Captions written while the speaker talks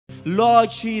Lord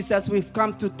Jesus, we've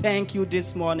come to thank you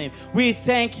this morning. We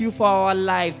thank you for our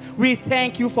lives. We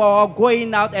thank you for our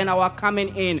going out and our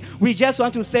coming in. We just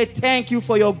want to say thank you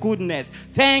for your goodness.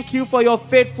 Thank you for your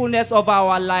faithfulness of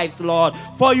our lives, Lord.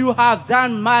 For you have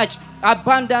done much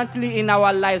abundantly in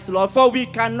our lives, Lord. For we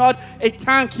cannot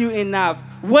thank you enough.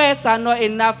 Words are not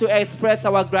enough to express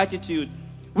our gratitude.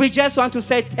 We just want to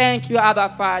say thank you,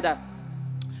 Abba Father.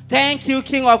 Thank you,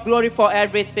 King of Glory, for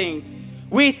everything.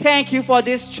 We thank you for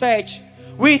this church.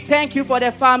 We thank you for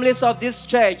the families of this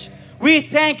church. We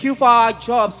thank you for our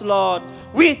jobs, Lord.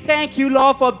 We thank you,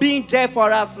 Lord, for being there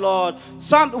for us, Lord.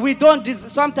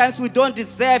 Sometimes we don't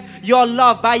deserve your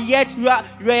love, but yet you are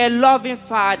a loving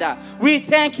Father. We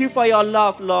thank you for your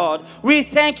love, Lord. We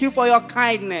thank you for your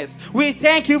kindness. We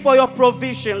thank you for your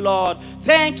provision, Lord.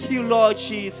 Thank you, Lord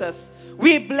Jesus.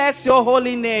 We bless your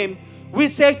holy name. We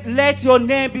say, let your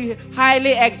name be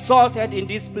highly exalted in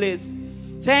this place.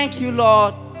 Thank you,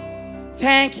 Lord.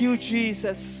 Thank you,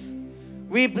 Jesus.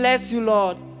 We bless you,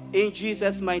 Lord. In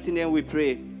Jesus' mighty name we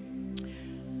pray.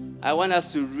 I want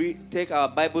us to take our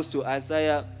Bibles to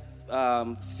Isaiah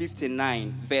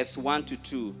 59, verse 1 to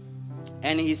 2.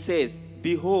 And he says,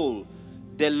 behold,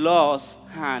 the Lord's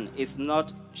hand is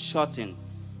not shortened,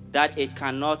 that it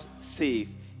cannot save,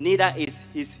 neither is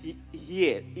his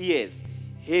ears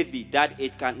heavy, that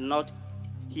it cannot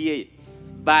hear.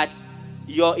 But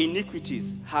your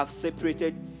iniquities have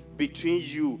separated between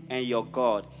you and your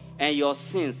God, and your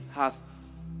sins have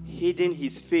hidden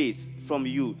his face from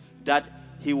you, that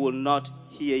he will not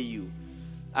hear you.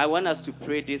 I want us to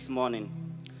pray this morning.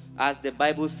 As the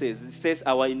Bible says, it says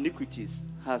our iniquities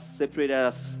have separated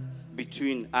us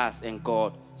between us and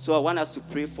God. So I want us to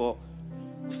pray for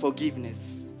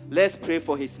forgiveness. Let's pray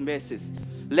for his mercies.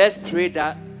 Let's pray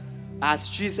that as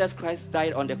Jesus Christ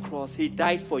died on the cross, he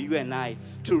died for you and I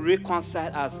to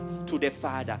reconcile us to the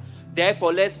Father.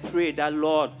 Therefore, let's pray that,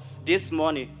 Lord, this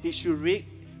morning, he should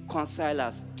reconcile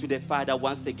us to the Father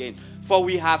once again. For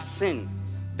we have sinned,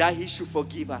 that he should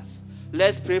forgive us.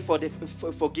 Let's pray for the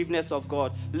forgiveness of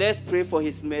God. Let's pray for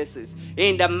his mercies.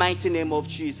 In the mighty name of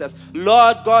Jesus.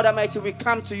 Lord God Almighty, we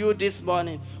come to you this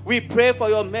morning. We pray for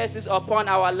your mercies upon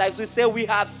our lives. We say we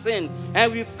have sinned.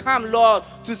 And we've come, Lord,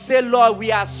 to say, Lord,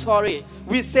 we are sorry.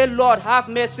 We say, Lord, have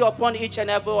mercy upon each and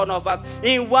every one of us.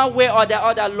 In one way or the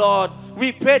other, Lord.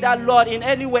 We pray that, Lord, in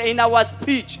any way, in our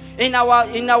speech, in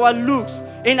our looks,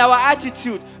 in our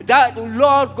attitude, that,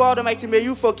 Lord God Almighty, may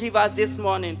you forgive us this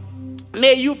morning.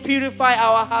 May you purify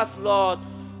our hearts, Lord.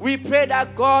 We pray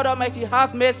that God Almighty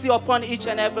have mercy upon each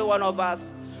and every one of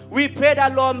us. We pray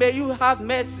that, Lord, may you have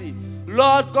mercy.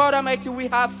 Lord God Almighty, we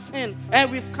have sinned,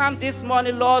 and we've come this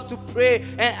morning, Lord, to pray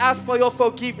and ask for your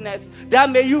forgiveness. That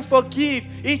may you forgive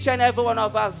each and every one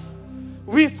of us.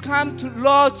 We've come to,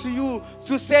 Lord, to you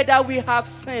to say that we have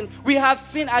sinned. We have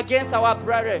sinned against our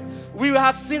brother. We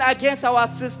have sinned against our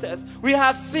sisters. We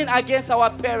have sinned against our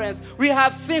parents. We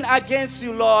have sinned against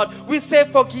you, Lord. We say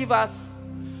forgive us.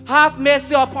 Have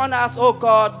mercy upon us, O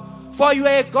God, for you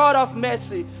are a God of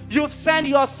mercy. You've sent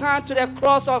your Son to the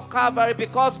cross of Calvary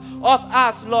because of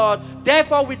us, Lord.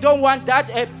 Therefore, we don't want that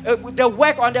the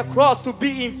work on the cross to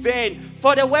be in vain,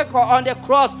 for the work on the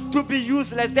cross to be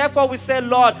useless. Therefore, we say,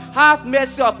 Lord, have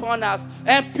mercy upon us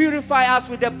and purify us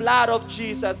with the blood of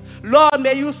Jesus. Lord,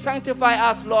 may you sanctify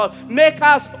us, Lord. Make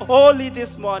us holy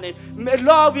this morning.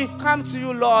 Lord, we've come to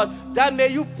you, Lord, that may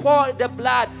you pour the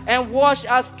blood and wash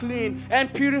us clean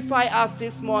and purify us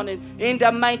this morning. In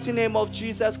the mighty name of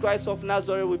Jesus Christ of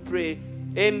Nazareth, we pray.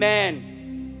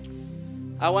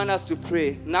 Amen. I want us to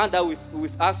pray. Now that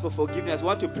we've asked for forgiveness, I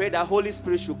want to pray that Holy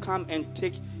Spirit should come and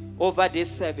take over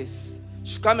this service.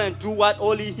 Should come and do what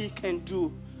only he can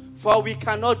do. For we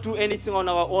cannot do anything on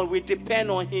our own. We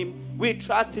depend on him. We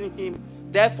trust in him.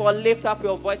 Therefore, lift up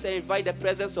your voice and invite the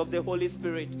presence of the Holy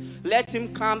Spirit. Let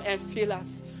him come and fill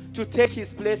us to take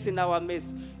his place in our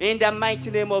midst. In the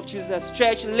mighty name of Jesus.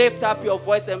 Church, lift up your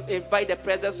voice and invite the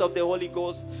presence of the Holy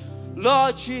Ghost.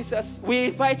 Lord Jesus, we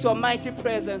invite your mighty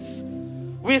presence.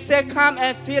 We say, come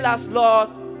and fill us, Lord.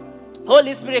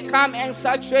 Holy Spirit, come and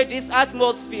saturate this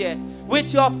atmosphere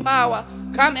with your power.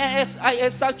 Come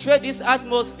and saturate this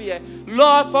atmosphere.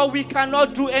 Lord, for we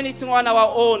cannot do anything on our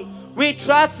own. We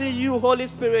trust in you, Holy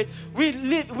Spirit.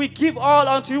 We give all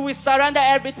unto you. We surrender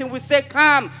everything. We say,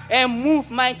 come and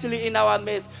move mightily in our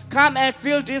midst. Come and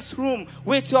fill this room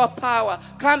with your power.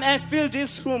 Come and fill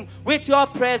this room with your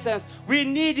presence. We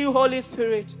need you, Holy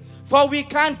Spirit. For we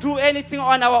can't do anything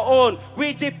on our own.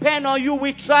 We depend on you.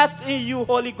 We trust in you,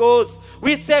 Holy Ghost.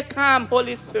 We say, come,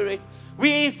 Holy Spirit.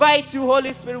 We invite you,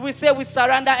 Holy Spirit. We say we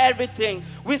surrender everything.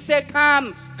 We say,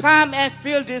 come and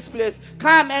fill this place.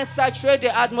 Come and saturate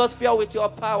the atmosphere with your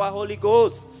power, Holy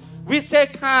Ghost. We say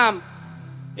come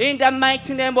in the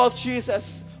mighty name of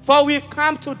Jesus. For we've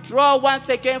come to draw once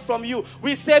again from you.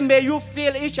 We say, may you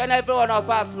fill each and every one of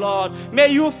us, Lord. May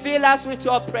you fill us with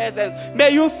your presence. May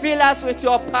you fill us with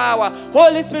your power.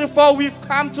 Holy Spirit, for we've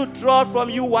come to draw from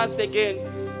you once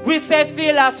again. We say,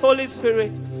 fill us, Holy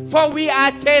Spirit. For we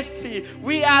are thirsty.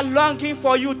 We are longing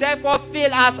for you. Therefore,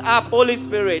 fill us up, Holy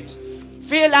Spirit.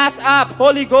 Fill us up,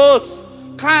 Holy Ghost.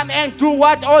 Come and do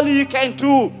what only you can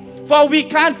do. For we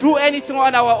can't do anything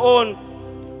on our own.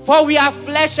 For we are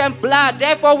flesh and blood.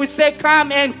 Therefore we say,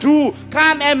 come and do.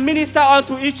 Come and minister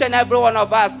unto each and every one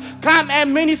of us. Come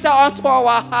and minister unto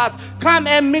our hearts. Come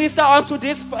and minister unto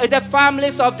the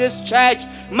families of this church.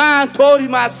 Mantori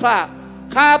masa.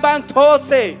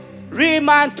 Kabantose.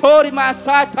 Rimantori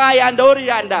masata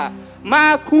yandorianda.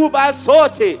 Makuba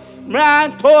sote.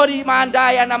 Mantori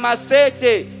mandaya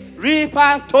namasete.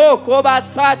 Ripanto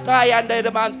kobasata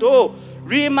yandamanto.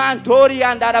 Rimantori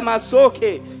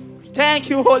yandamasoke. Thank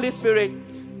you, Holy Spirit.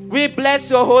 We bless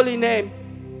your holy name.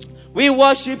 We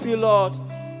worship you, Lord.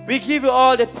 We give you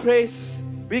all the praise.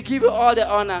 We give you all the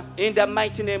honor. In the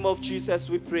mighty name of Jesus,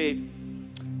 we pray.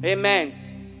 Amen.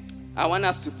 I want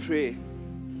us to pray.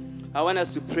 I want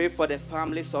us to pray for the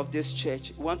families of this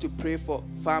church. We want to pray for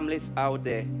families out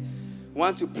there. We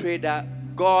want to pray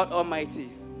that God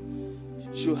Almighty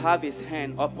should have his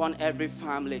hand upon every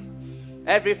family.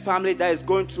 Every family that is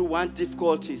going through one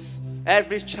difficulties.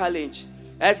 Every challenge,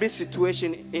 every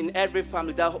situation in every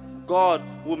family, that God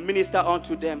will minister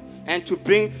unto them and to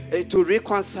bring, to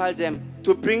reconcile them,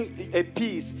 to bring a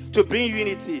peace, to bring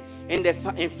unity in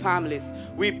families.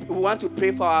 We want to pray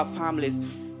for our families.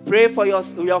 Pray for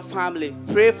your family.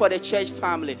 Pray for the church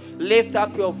family. Lift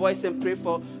up your voice and pray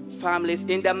for families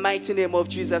in the mighty name of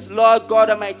Jesus. Lord God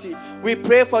Almighty, we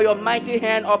pray for your mighty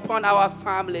hand upon our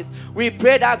families. We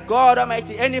pray that God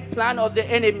Almighty, any plan of the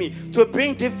enemy to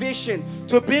bring division,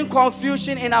 to bring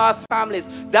confusion in our families,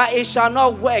 that it shall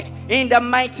not work in the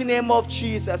mighty name of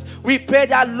Jesus. We pray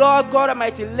that Lord God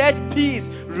Almighty, let peace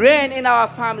reign in our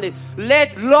families.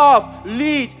 Let love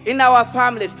lead in our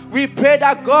families. We pray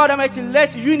that God Almighty,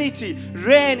 let unity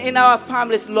reign in our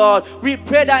families, Lord. We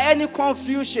pray that any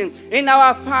confusion in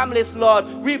our families, Lord,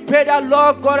 we pray that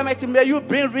Lord God Almighty, may you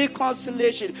bring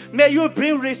reconciliation. May you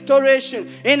bring restoration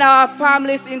in our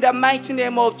families in the mighty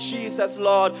name of Jesus,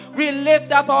 Lord. We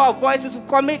lift up our voices to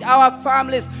commit our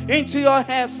families into your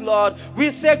hands, Lord.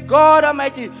 We say, God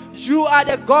Almighty, you are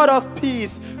the God of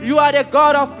peace. You are the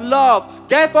God of love.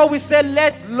 Therefore, we say,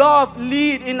 let love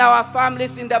lead in our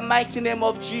families in the mighty name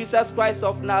of Jesus Christ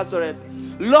of Nazareth.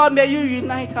 Lord, may you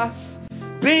unite us.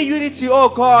 Bring unity, oh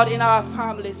God, in our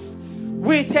families.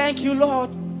 We thank you, Lord.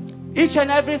 Each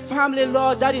and every family,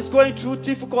 Lord, that is going through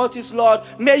difficulties, Lord,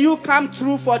 may you come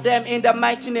through for them in the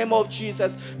mighty name of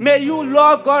Jesus. May you,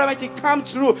 Lord God Almighty, come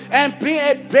through and bring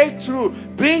a breakthrough,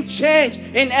 bring change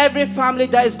in every family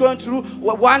that is going through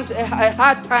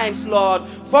hard times, Lord.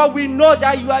 For we know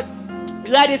that you are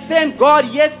the same God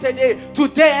yesterday,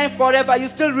 today, and forever. You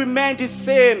still remain the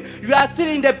same. You are still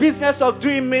in the business of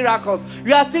doing miracles.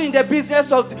 You are still in the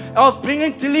business of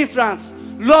bringing deliverance.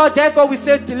 Lord, therefore we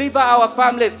say, deliver our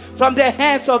families from the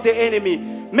hands of the enemy.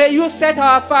 May you set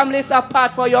our families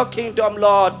apart for your kingdom,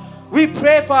 Lord. We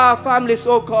pray for our families,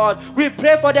 oh God. We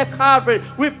pray for the Calvary.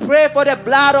 We pray for the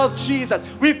blood of Jesus.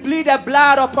 We plead the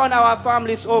blood upon our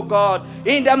families, oh God,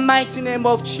 in the mighty name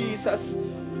of Jesus.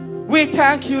 We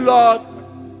thank you, Lord.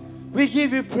 We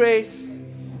give you praise.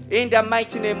 In the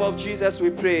mighty name of Jesus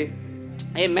we pray.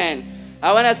 Amen.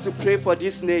 I want us to pray for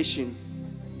this nation,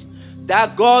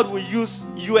 that God will use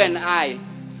you and I,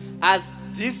 as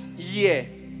this year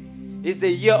is the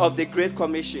year of the Great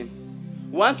Commission.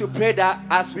 We want to pray that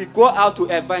as we go out to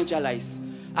evangelize,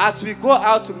 as we go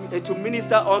out to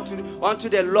minister unto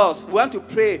the lost, we want to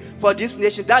pray for this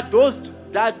nation, that those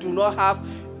that do not have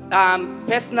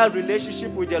personal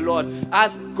relationship with the Lord,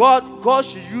 as God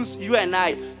should use you and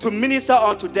I to minister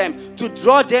unto them, to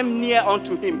draw them near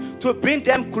unto Him, to bring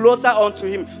them closer unto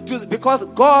Him, because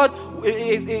God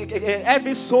is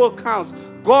every soul counts.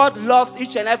 God loves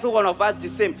each and every one of us the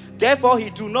same. Therefore, He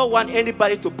do not want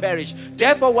anybody to perish.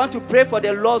 Therefore, want to pray for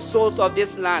the lost souls of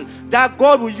this land, that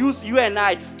God will use you and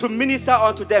I to minister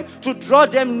unto them, to draw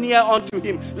them near unto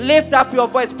Him. Lift up your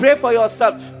voice. Pray for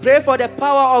yourself. Pray for the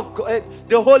power of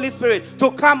the Holy Spirit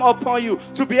to come upon you,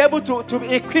 to be able to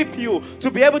equip you,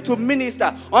 to be able to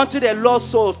minister unto the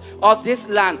lost souls of this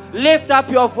land. Lift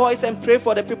up your voice and pray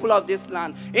for the people of this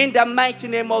land. In the mighty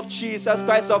name of Jesus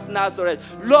Christ of Nazareth.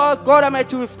 Lord God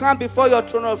Almighty, we've come before your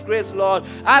throne of grace, Lord.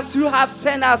 As as you have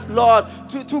sent us, Lord,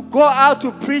 to go out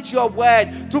to preach your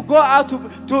word, to go out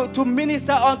to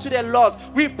minister unto the lost.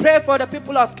 We pray for the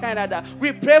people of Canada.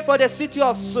 We pray for the city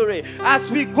of Surrey. As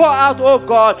we go out, oh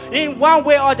God, in one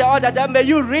way or the other, that may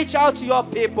you reach out to your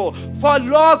people. For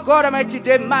Lord God Almighty,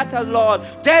 they matter, Lord.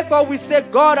 Therefore we say,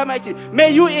 God Almighty,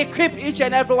 may you equip each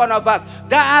and every one of us,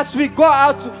 that as we go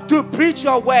out to preach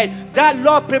your word, that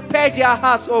Lord, prepare their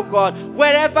hearts, oh God,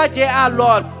 wherever they are,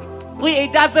 Lord.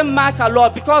 It doesn't matter,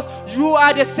 Lord, because you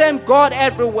are the same God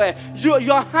everywhere.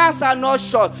 Your hands are not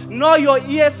short, nor your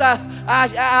ears are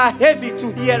heavy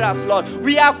to hear us, Lord.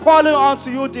 We are calling on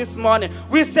to you this morning.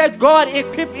 We say, God,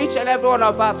 equip each and every one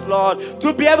of us, Lord,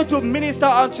 to be able to minister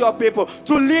unto your people,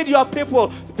 to lead your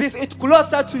people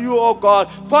closer to you, oh God,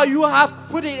 for you have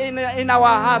put it in our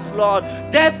hearts, Lord.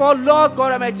 Therefore, Lord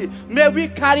God Almighty, may we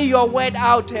carry your word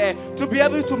out there to be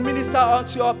able to minister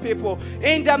unto your people.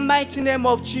 In the mighty name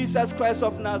of Jesus Christ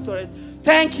of Nazareth.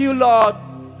 Thank you, Lord.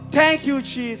 Thank you,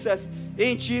 Jesus.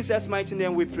 In Jesus' mighty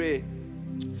name we pray.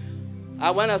 I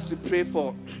want us to pray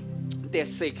for the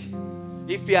sick.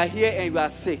 If you are here and you are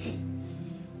sick,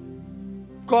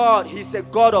 God, He's a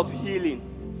God of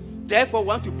healing. Therefore, I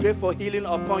want to pray for healing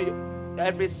upon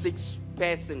every sick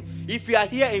person. If you are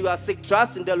here and you are sick,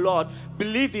 trust in the Lord.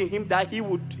 Believe in Him that He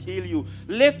would heal you.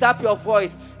 Lift up your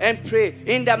voice and pray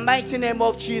in the mighty name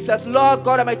of Jesus. Lord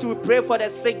God Almighty, we pray for the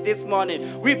sick this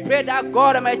morning. We pray that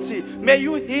God Almighty, may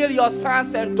you heal your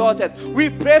sons and daughters. We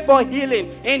pray for healing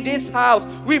in this house.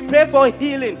 We pray for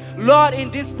healing, Lord,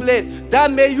 in this place.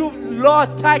 That may you,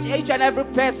 Lord, touch each and every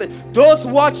person. Those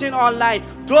watching online,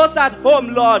 those at home,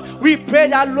 Lord. We pray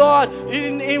that, Lord,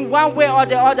 in one way or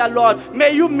the other, Lord,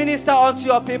 may you minister unto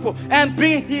your people and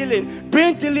bring healing,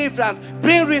 bring deliverance,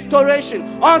 bring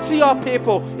restoration unto your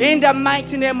people. In the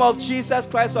mighty name of Jesus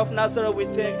Christ of Nazareth, we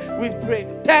pray.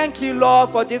 Thank you, Lord,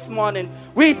 for this morning.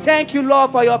 We thank you,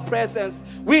 Lord, for your presence.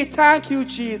 We thank you,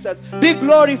 Jesus. Be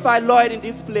glorified, Lord, in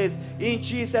this place. In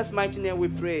Jesus' mighty name we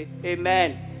pray.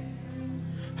 Amen.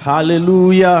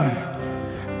 Hallelujah.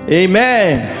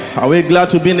 Amen. Are we glad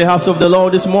to be in the house of the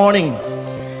Lord this morning?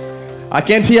 I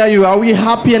can't hear you. Are we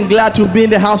happy and glad to be in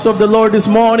the house of the Lord this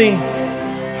morning?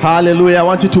 Hallelujah. I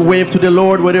want you to wave to the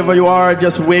Lord wherever you are.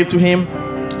 Just wave to Him.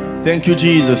 Thank you,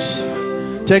 Jesus.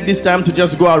 Take this time to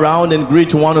just go around and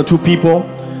greet one or two people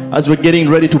as we're getting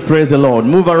ready to praise the Lord.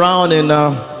 Move around and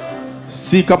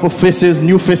see a couple faces,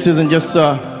 new faces, and just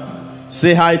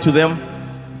say hi to them.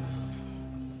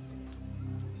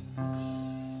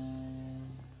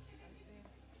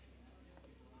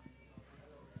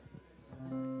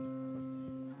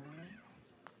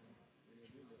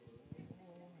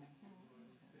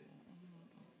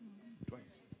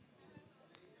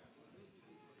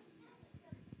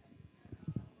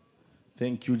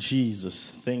 Thank you,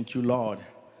 Jesus. Thank you, Lord.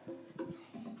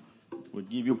 We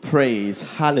give you praise.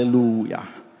 Hallelujah.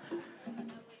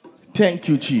 Thank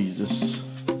you, Jesus.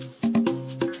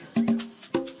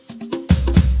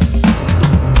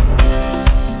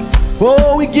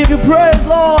 Oh, we give you praise,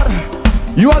 Lord.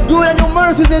 You are good and your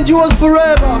mercies endures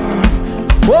forever.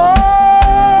 Oh,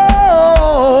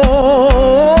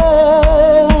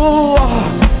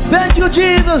 thank you,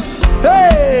 Jesus.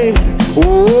 Hey.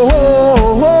 Oh.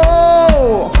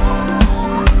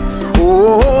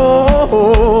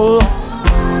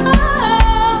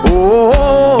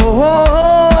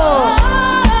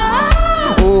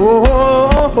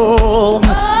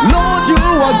 Lord, you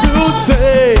are good,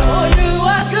 say. Lord, you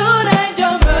are good and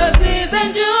your mercies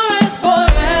endurance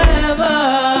forever.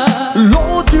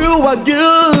 Lord, you are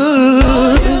good.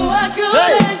 Lord, you are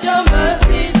good and your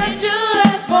mercies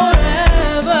endurance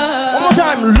forever. One more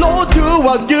time. Lord, you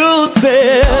are good,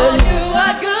 say. Lord, you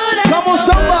are good and Come on,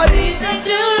 somebody.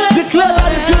 Declare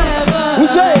that it's good. We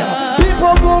say,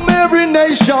 people from every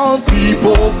nation,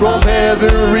 people from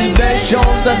every nation,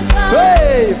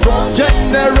 hey, from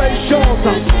generations.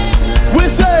 We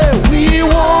say, we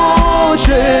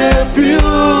worship you.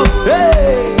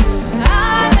 Hey.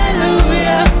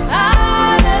 Hallelujah,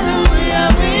 hallelujah,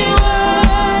 we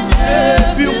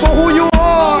worship you for who you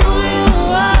are.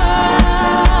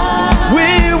 We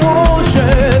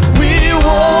worship you.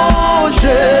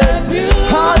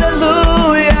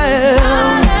 Hallelujah.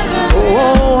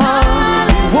 Oh,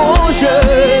 we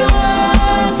worship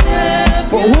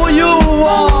for who you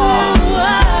are.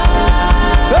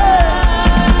 Hey,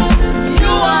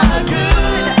 you are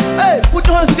good. Hey, put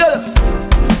your hands together.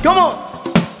 Come on.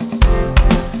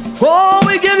 Oh,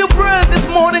 we give you praise this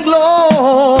morning,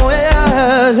 Lord.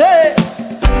 Yeah. Hey,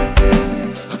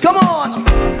 come on.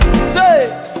 Say,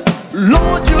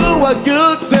 Lord, you are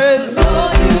good. Say,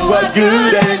 Lord, you are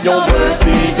good and your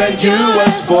mercies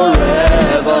endurance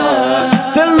forever.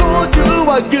 Say, Lord, you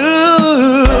are good. You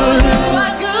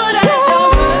are good and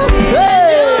your mercy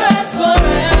endures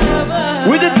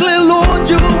forever. We declare, Lord,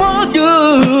 you are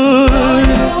good.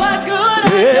 You are good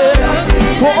and your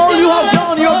mercy For all you have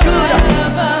done, you're good.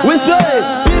 forever. We say,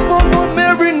 people from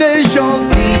every nation,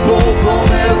 people from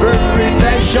every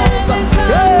nation.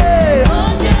 Hey,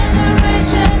 From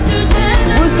generation to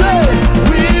generation. we say,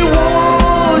 we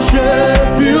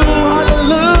worship you.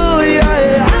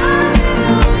 Hallelujah.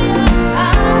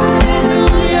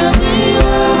 Hallelujah, we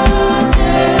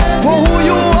worship For who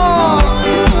you are,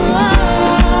 you.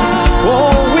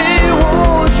 oh, we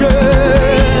worship.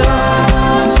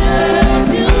 Worship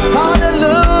you.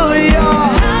 Hallelujah.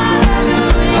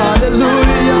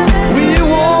 Hallelujah. We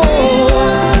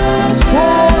worship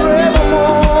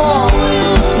forevermore.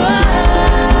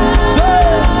 Say,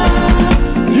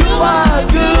 you are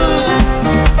good.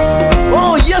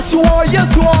 Oh, yes, you are. Yes,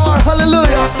 you are.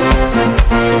 Hallelujah.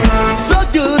 So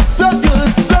good, so good,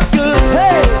 so good.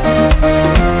 Hey.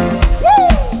 Woo.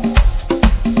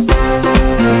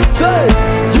 Say,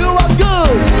 you are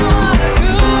good You are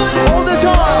good all the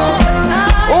time. all the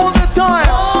time. All the time.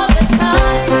 All the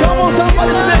time. Come on,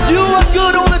 somebody say, you are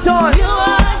good all the time. You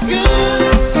are good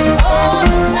all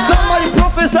the time. Somebody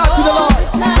prophesy to the Lord.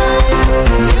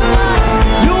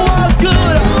 You are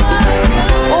good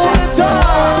all the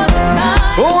time.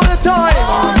 All the time.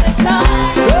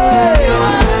 Hey.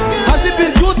 Has it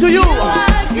been good to you?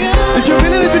 If you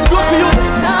believe it's been good to you,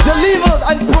 deliver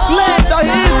and proclaim that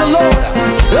He is the Lord.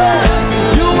 Hey.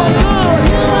 You are good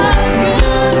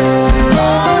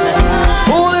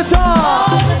all the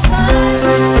time.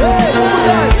 Hey, one more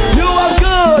time. You are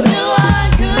good.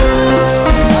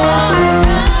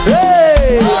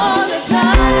 Hey.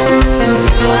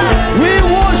 We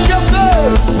worship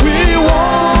God. We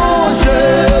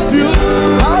worship you.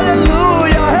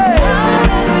 Hallelujah. Hey.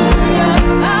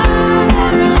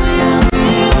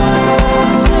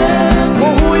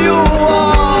 For who you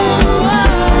are.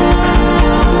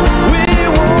 We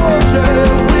worship.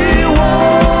 We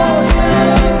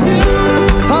worship.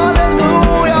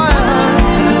 Hallelujah.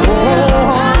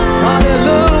 Oh,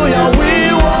 hallelujah. We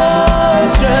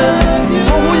worship.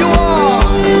 For who you are.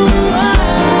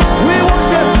 We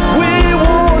worship. We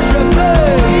worship.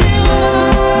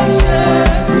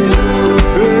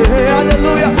 Hey, hey,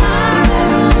 hallelujah.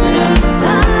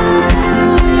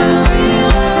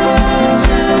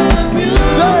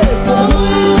 Say,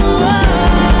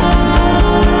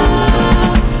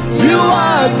 you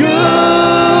are good.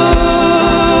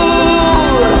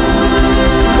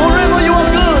 Forever you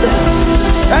are good.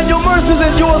 And your mercies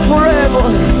endures forever.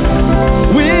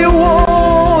 We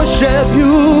worship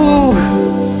you.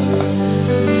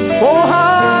 Oh,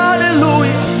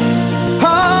 hallelujah.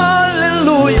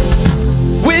 Hallelujah.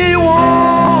 We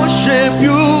worship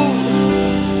you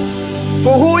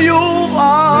for who you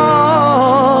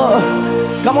are.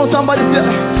 Come on, somebody say,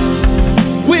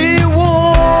 we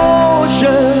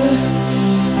worship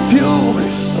you.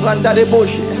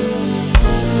 Randareboshe.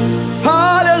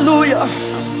 Hallelujah.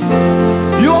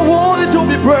 You are worthy to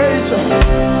be praised.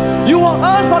 You are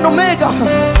Alpha and Omega,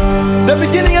 the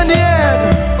beginning and the end.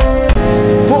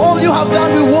 For all you have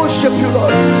done, we worship you,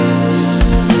 Lord.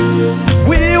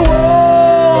 We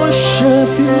worship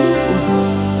you.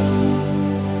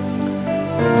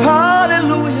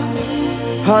 Hallelujah.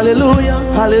 Hallelujah.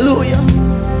 Hallelujah.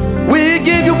 We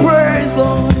give you praise,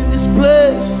 Lord, in this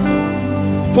place.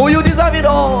 For you deserve it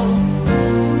all.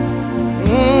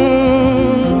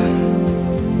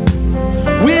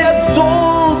 We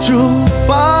exalt you,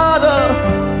 Father.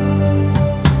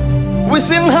 We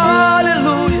sing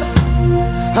hallelujah.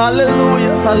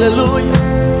 Hallelujah. Hallelujah.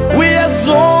 We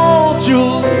exalt you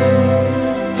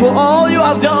for all you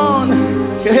have done.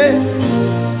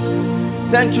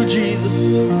 Thank you,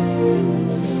 Jesus.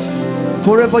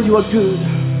 Forever you are good,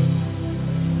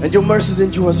 and your mercies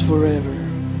endure us forever.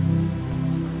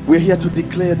 We're here to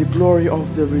declare the glory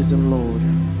of the risen Lord.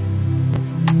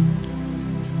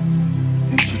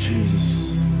 Thank you,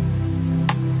 Jesus.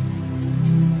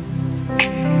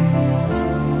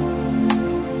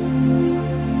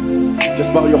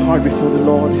 Just bow your heart before the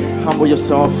Lord. Humble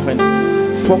yourself and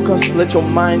focus. Let your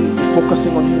mind be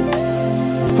focusing on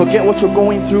Him. Forget what you're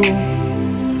going through.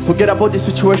 Forget about the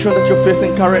situation that you're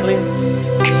facing currently.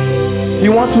 He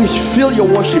wants to feel your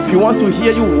worship. He wants to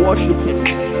hear you worship Him.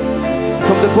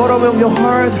 From the bottom of your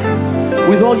heart,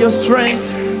 with all your strength,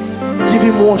 give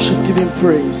Him worship, give Him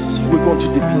praise. We're going to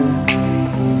declare.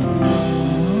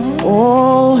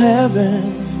 All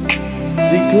heavens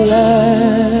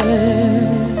declare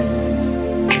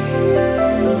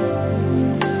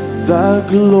the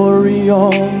glory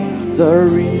of the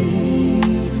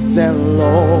risen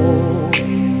Lord.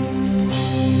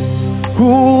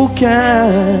 Who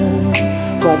can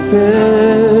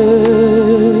compare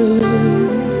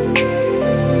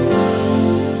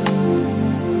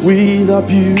with the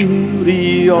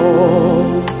beauty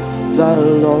of the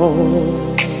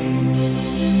Lord?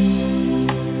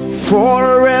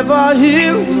 Forever He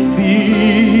will be.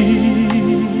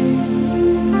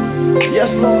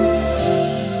 Yes, Lord.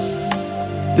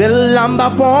 The Lamb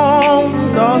upon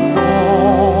the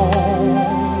throne.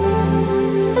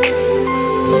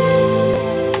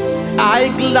 I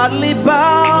gladly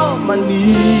bow my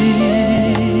knees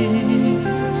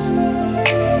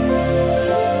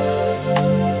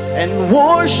and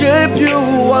worship you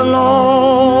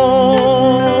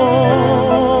alone.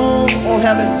 Oh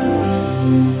heavens,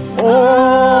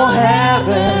 oh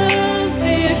heavens,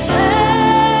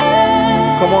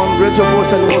 come on, raise your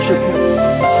voice and worship Him.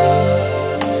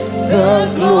 The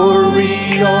glory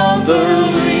of the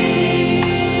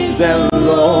risen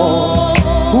Lord.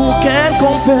 Who can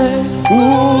compare? Who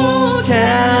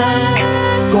can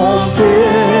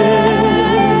compare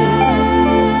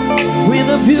with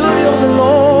the beauty of the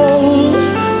Lord?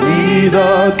 With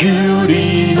the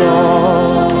beauty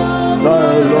of the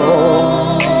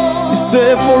Lord. You say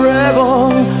forever,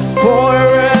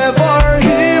 forever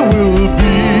He will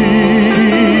be.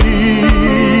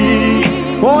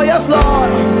 Oh yes,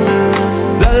 Lord.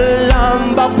 The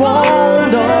Lamb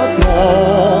upon the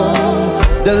throne.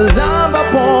 The Lamb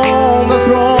upon the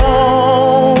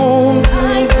throne.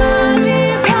 I gladly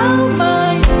bow my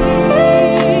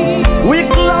knees. We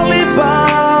gladly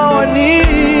bow our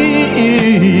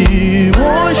knee,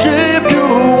 worship you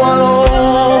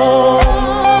alone.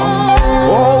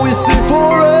 Oh, we sing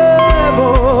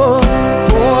forever,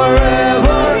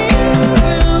 forever,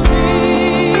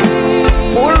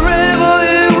 forever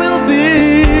it will be.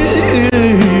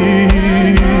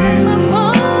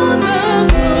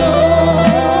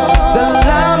 The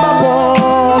Lamb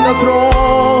upon the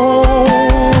throne.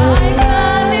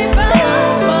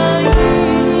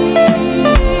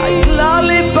 I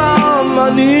gladly bow my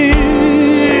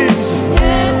knees.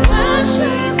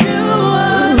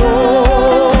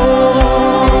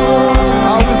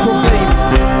 I will proclaim.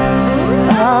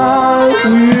 I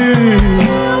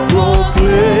will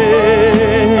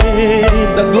proclaim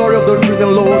the glory of the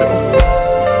risen Lord.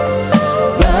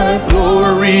 The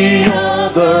glory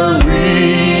of the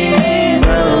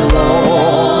risen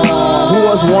Lord. Who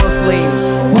was once slain.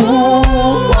 Who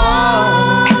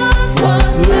was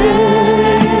slain.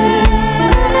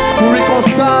 To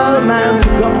reconcile man to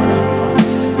God.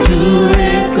 To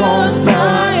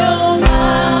reconcile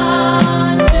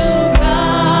man to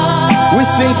God. We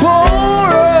sing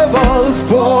forever,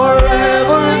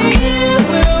 forever. He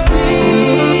will be.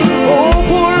 Oh,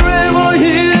 forever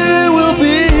He will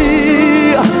be.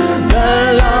 The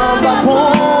Lamb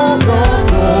upon the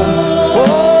throne.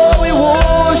 Oh, we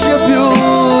worship you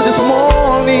this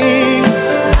morning.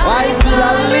 I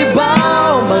gladly bow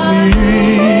my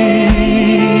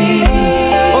knees.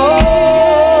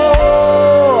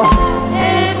 Oh,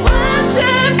 And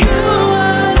worship you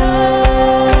alone.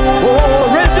 oh,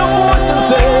 raise your voice and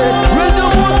say, raise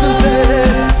your voice and say,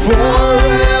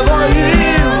 forever He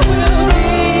Will be.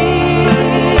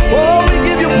 oh, we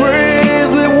give you praise,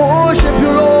 we worship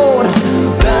you, Lord.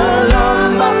 The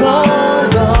Lamb upon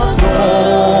the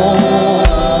throne.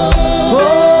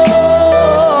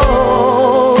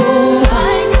 Oh,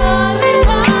 I gladly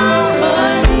bow my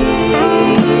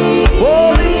knees. oh,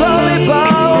 we gladly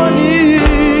bow our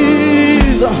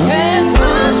knees. And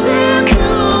worship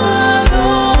you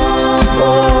alone.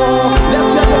 Oh,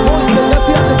 let's hear the voices, let's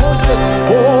hear the voices.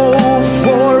 Oh,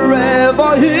 forever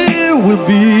He will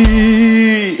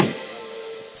be.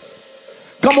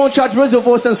 Come on, church, raise your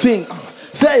voice and sing.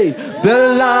 Say, the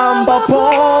Lamb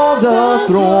upon the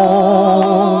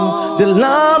throne, the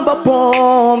Lamb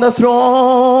upon the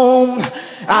throne.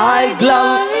 I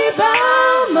gladly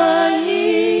bow my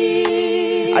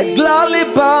knees. I gladly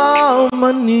bow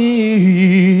my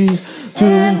knees to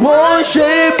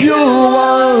worship you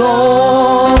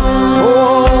alone.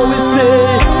 Oh, we say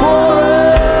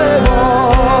forever,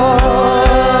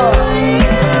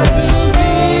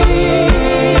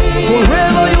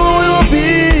 forever you will be.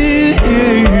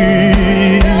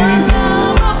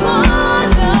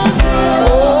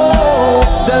 Oh,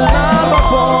 the Lamb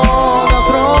upon the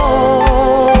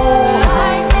throne.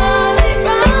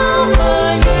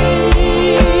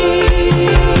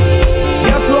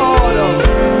 Yes, Lord.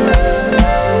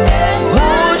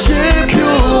 Worship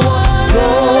you,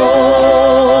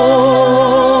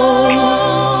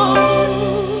 Lord.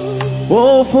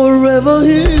 Oh, forever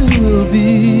He will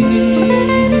be.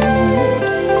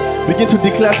 Begin to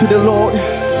declare to the Lord,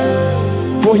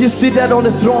 for He is seated on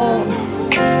the throne.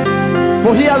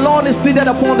 For he alone is seated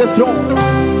upon the throne,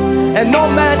 and no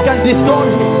man can dethrone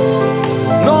him.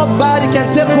 Nobody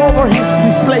can take over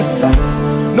his place.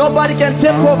 Nobody can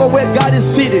take over where God is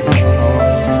seated.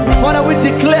 Father, we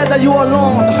declare that you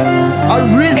alone are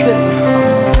risen.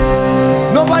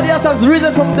 Nobody else has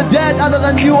risen from the dead other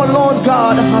than you alone,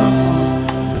 God.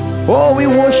 Oh, we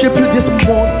worship you this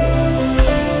morning.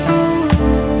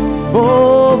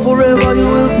 Oh, forever you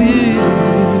will be.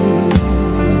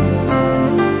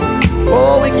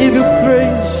 Oh, we give you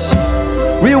praise.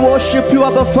 We worship you,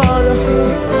 Abba Father.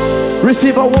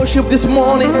 Receive our worship this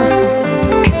morning.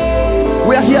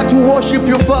 We are here to worship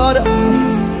you, Father,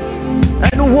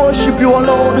 and worship you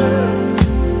alone.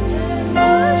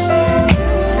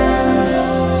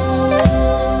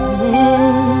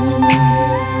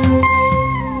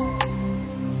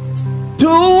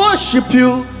 To worship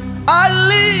you, I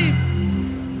live.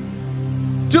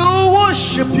 To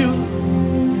worship you,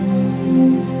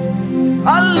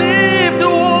 I live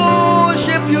to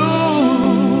worship you.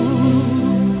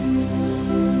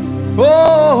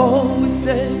 Oh, we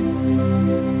say,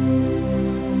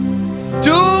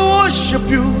 to worship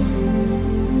you,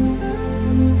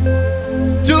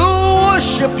 to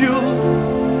worship you.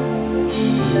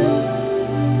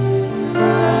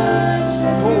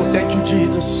 Oh, thank you,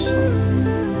 Jesus.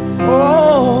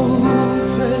 Oh,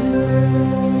 say,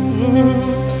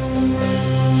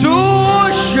 to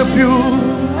worship you,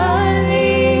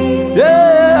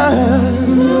 yeah,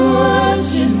 To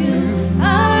worship you,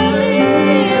 I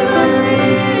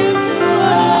live to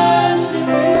worship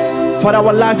you. Father,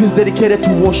 our life is dedicated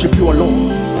to worship you alone.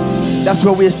 That's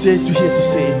what we are here to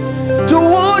say. To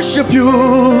worship you,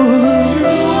 To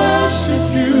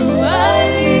worship you,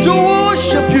 I live to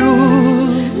worship you.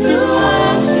 to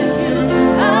worship you.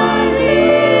 I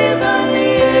live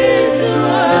to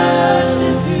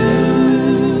worship you.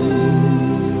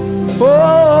 Oh,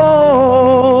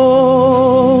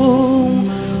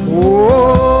 oh,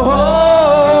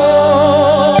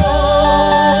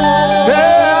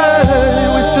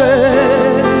 hey, we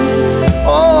say,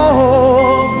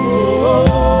 oh,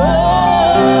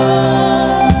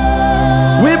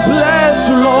 we bless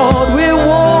you, Lord, we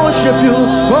worship you.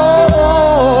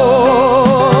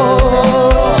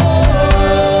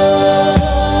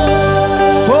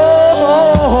 Oh,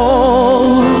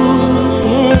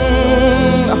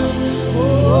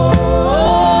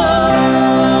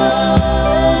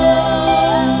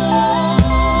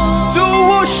 to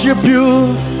worship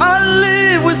you, I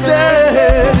live, we say.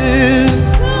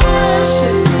 To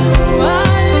worship you, I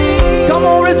live Come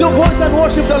on, raise your voice and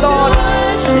worship the to Lord.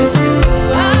 worship you.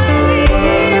 I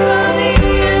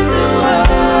live to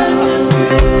worship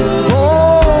you.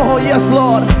 Oh, yes,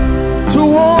 Lord. To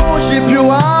worship you,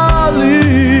 I live.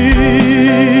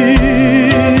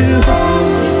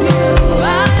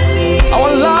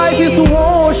 Our life is to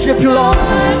worship you, Lord.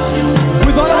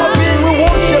 With all our being, we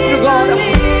worship you, God.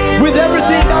 With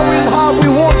everything that we have, we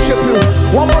worship you.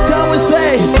 One more time, we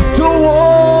say, to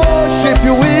worship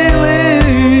you, we live.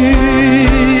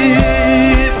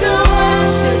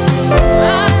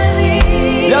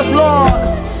 Yes, Lord.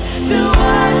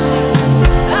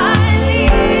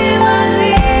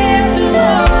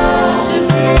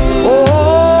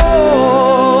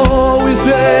 Oh, we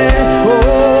say, oh,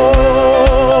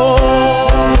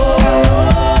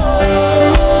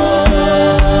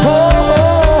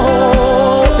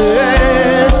 oh,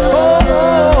 yeah,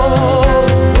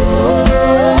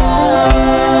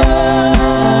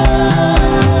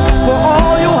 for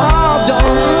all you have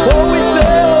done. Oh, we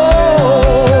say,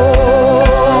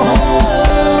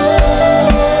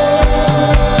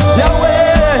 oh,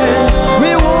 Yahweh,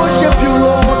 we worship you,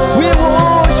 Lord. We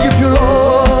worship you,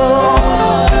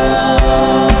 Lord.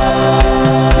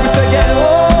 We say again,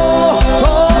 oh, oh,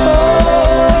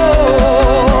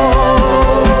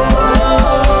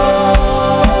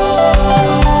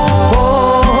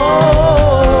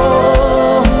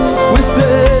 oh, we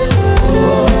say,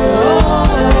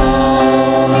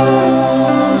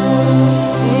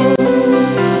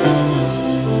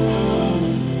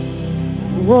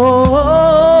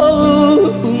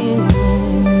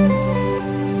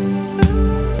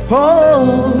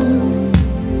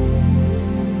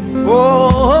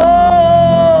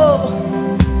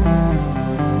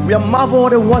 we are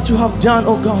marveled at what you have done,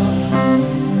 oh God.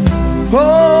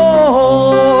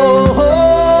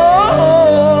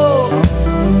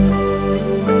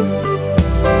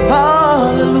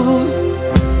 Hallelujah.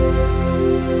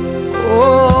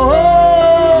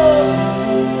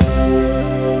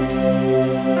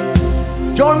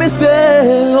 Join me,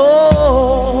 say,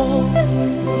 oh,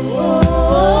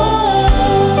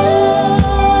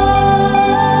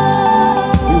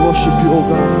 we worship you, oh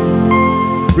God.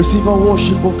 Receive our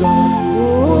worship, oh God.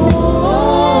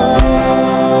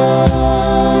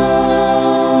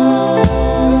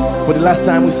 For the last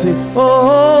time we say, oh,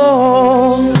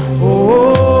 oh,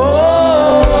 oh,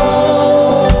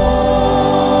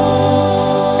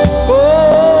 oh.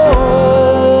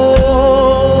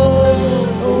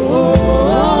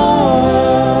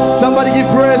 Somebody give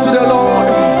praise to the Lord.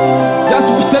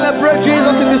 Just celebrate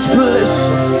Jesus in this place.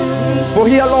 For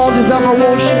He alone deserves our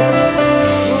worship.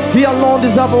 He alone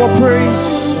deserves our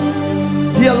praise.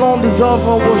 He alone deserves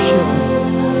our worship.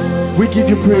 We give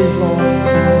you praise, Lord.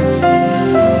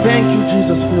 Thank you,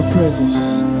 Jesus, for your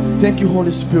presence. Thank you,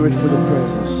 Holy Spirit, for your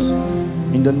presence.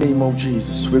 In the name of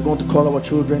Jesus, we're going to call our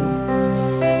children.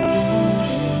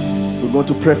 We're going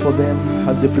to pray for them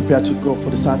as they prepare to go for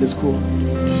the Sunday school.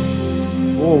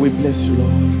 Oh, we bless you,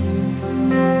 Lord.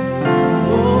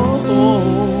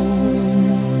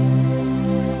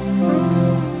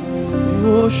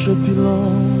 Worship you,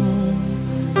 Lord.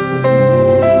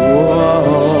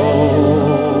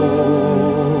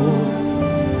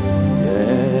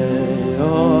 Yeah.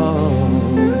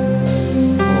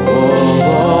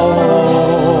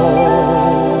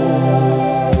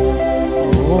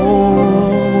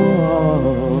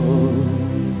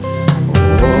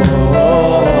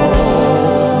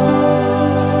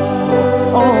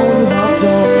 All you have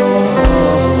done.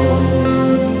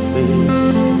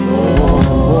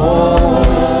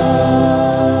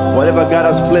 Whatever God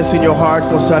has placed in your heart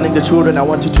concerning the children, I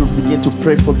want you to begin to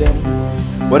pray for them.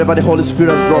 Whatever the Holy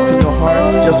Spirit has dropped in your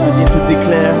heart, just begin to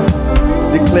declare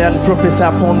and prophesy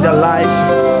upon their life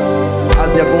as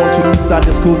they are going to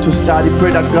Sunday school to study.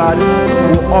 Pray that God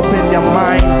will open their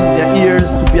minds and their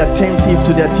ears to be attentive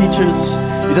to their teachers.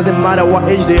 It doesn't matter what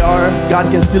age they are, God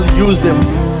can still use them.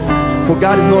 For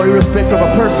God is not irrespective of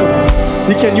a person.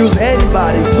 He can use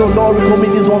anybody. So Lord, we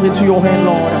commit these ones into your hand,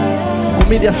 Lord.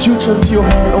 Commit their future into your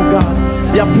hand, oh God.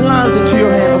 Their plans into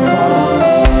your hand, oh Father.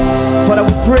 Father,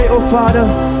 we pray, oh Father.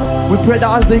 We pray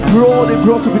that as they grow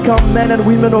to become men and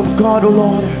women of God, oh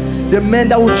Lord. The men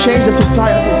that will change the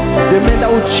society. The men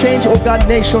that will change, oh God,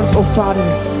 nations, oh Father.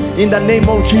 In the name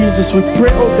of Jesus, we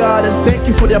pray, oh God, and thank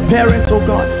you for their parents, oh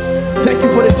God. Thank you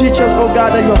for the teachers, oh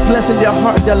God, that you are blessing their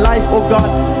heart, their life, oh God.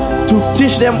 To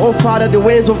teach them, oh Father, the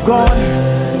ways of God.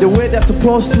 The way they're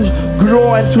supposed to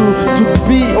grow and to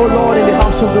be, oh Lord, in the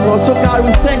house of the Lord. So God,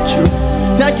 we thank you.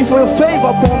 Thank you for your favor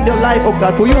upon their life, oh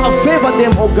God. For you have favored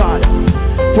them, oh God.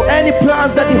 For any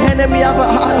plans that the enemy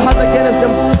has against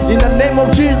them, in the name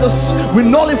of Jesus, we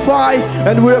nullify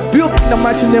and we rebuke in the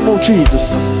mighty name of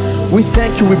Jesus. We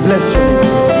thank you, we bless you.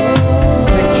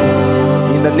 Thank you.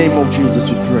 In the name of Jesus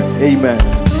we pray. Amen.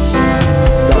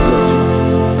 God bless you.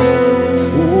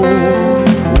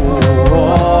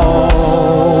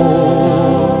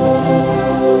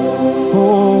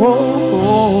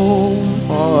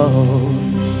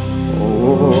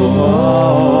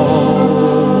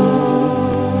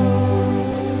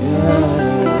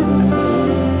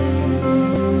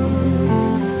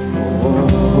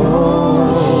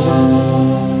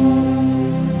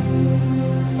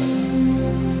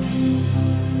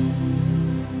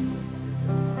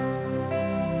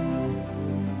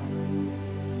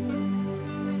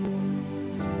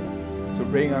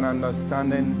 Bring an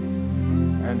understanding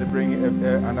and to bring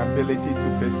an ability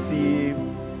to perceive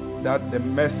that the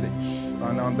message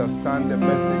and understand the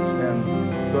message,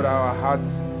 and so that our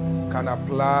hearts can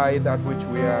apply that which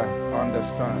we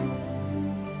understand.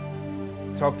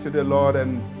 Talk to the Lord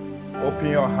and open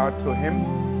your heart to Him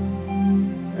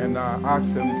and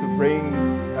ask Him to bring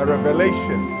a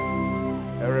revelation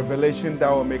that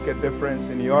will make a difference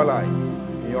in your life,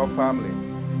 in your family,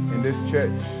 in this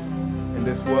church, in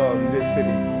this world, in this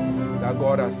city that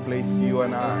God has placed you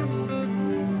and I.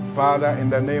 Father, in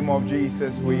the name of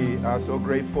Jesus, we are so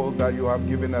grateful that you have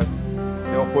given us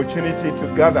the opportunity to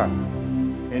gather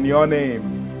in your name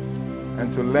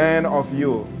and to learn of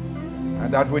you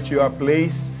and that which you have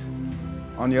placed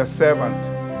on your servant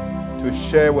to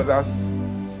share with us,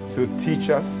 to teach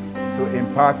us, to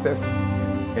impart us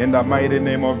in the mighty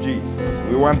name of Jesus.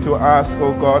 We want to ask,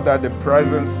 oh God, that the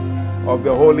presence of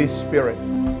the Holy Spirit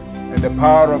and the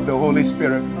power of the Holy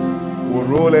Spirit will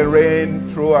rule and reign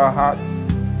through our hearts,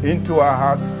 into our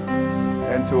hearts,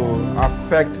 and to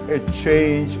affect a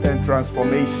change and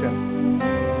transformation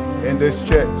in this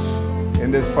church,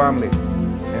 in this family,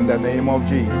 in the name of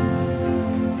Jesus.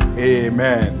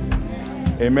 Amen.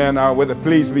 Amen.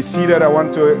 Please be seated. I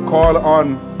want to call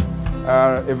on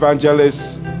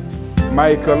Evangelist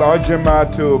Michael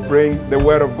Ojima to bring the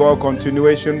Word of God,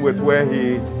 continuation with where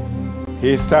he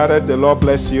started. The Lord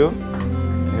bless you.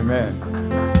 Amen.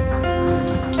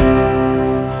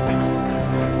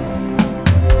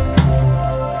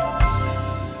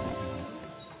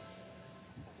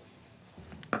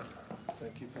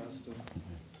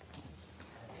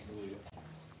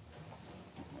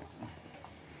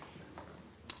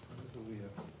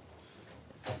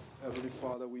 Heavenly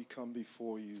Father, we come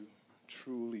before you,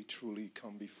 truly, truly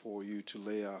come before you to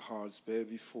lay our hearts bare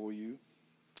before you.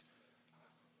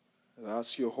 And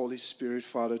ask your Holy Spirit,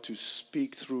 Father, to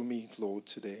speak through me, Lord,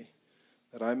 today,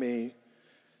 that I may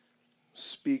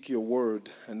speak your word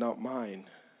and not mine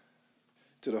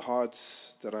to the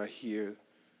hearts that are here,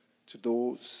 to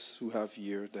those who have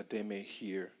ear, that they may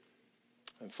hear.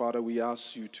 And Father, we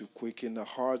ask you to quicken the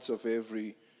hearts of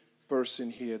every person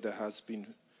here that has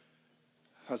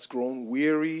grown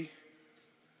weary,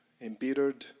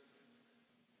 embittered,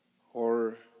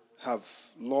 or have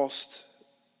lost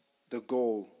the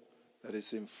goal that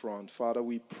is in front. Father,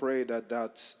 we pray that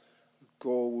that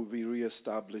goal will be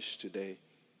reestablished today.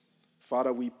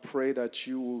 Father, we pray that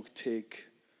you will take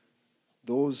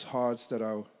those hearts that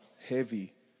are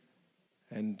heavy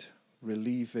and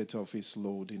relieve it of its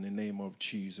load in the name of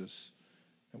Jesus.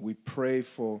 And we pray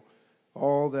for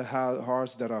all the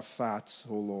hearts that are fat,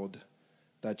 O Lord,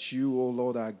 that you, O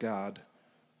Lord our God,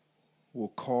 will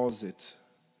cause it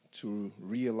to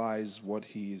realize what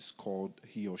he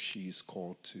or she is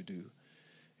called to do.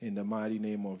 In the mighty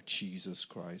name of Jesus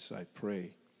Christ, I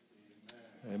pray.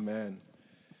 Amen. Amen.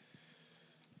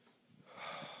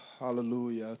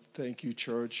 Hallelujah. Thank you,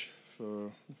 church,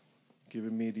 for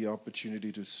giving me the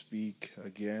opportunity to speak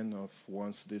again of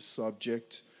once this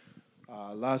subject.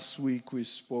 Last week we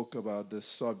spoke about the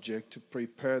subject to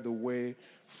prepare the way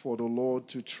for the Lord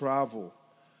to travel.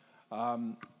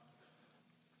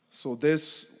 So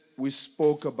we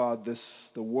spoke about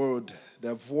this, the word,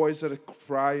 the voice that is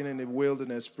crying in the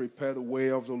wilderness, prepare the way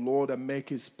of the Lord and make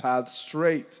his path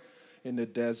straight in the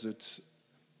desert,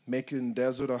 making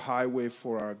desert a highway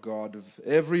for our God.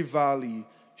 Every valley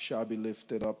shall be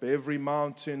lifted up, every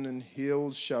mountain and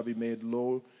hills shall be made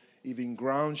low, even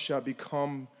ground shall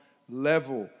become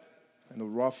level, and the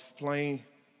rough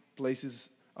places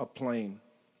a plain,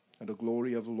 and the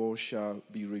glory of the Lord shall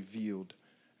be revealed,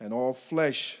 and all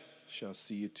flesh shall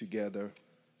see it together,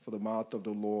 for the mouth of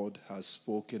the Lord has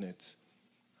spoken it.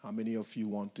 How many of you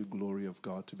want the glory of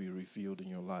God to be revealed in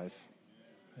your life?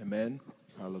 Amen.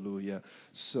 Hallelujah.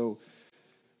 So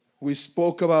we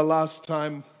spoke about last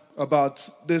time about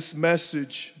this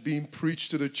message being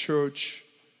preached to the church,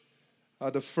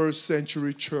 the first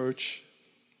century church,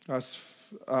 as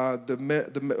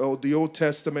the Old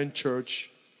Testament church.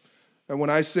 And when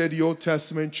I say the Old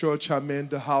Testament church, I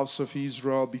meant the house of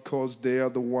Israel, because they are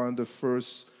the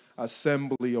first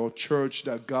assembly or church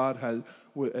that God had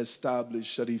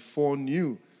established, that he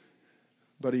foreknew,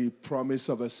 but he promised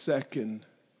of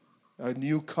a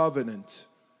new covenant,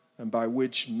 and by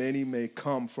which many may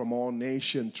come from all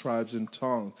nations, tribes, and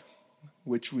tongues,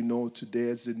 which we know today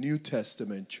as the New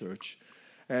Testament church.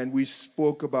 And we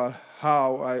spoke about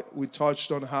we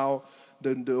touched on how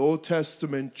the Old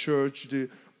Testament church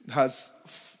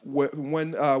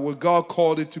when God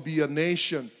called it to be a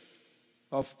nation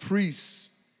of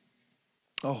priests,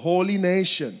 a holy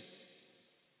nation,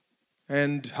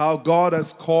 and how God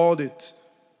has called it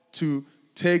to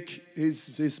take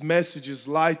his message, his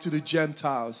light to the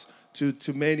Gentiles,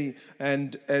 to many,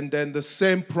 and then the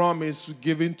same promise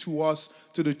given to us,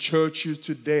 to the churches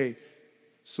today.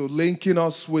 So linking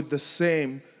us with the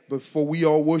same, but for we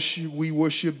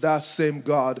worship that same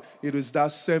God. It is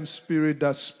that same Spirit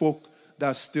that spoke,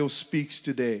 that still speaks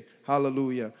today.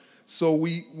 Hallelujah. So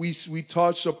we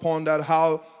touched upon that,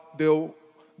 how the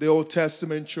Old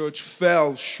Testament church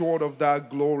fell short of that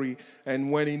glory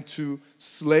and went into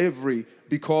slavery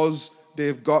because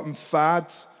they've gotten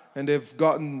fat and they've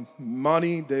gotten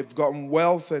money, they've gotten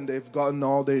wealth, and they've gotten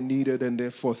all they needed, and they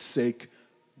forsake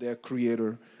their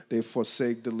Creator. They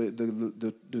forsake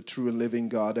the true and living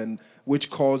God, and which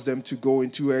caused them to go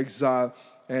into exile.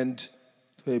 And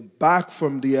back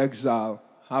from the exile,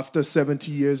 after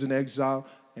 70 years in exile,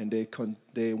 and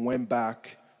they went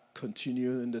back,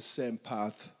 continuing the same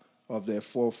path of their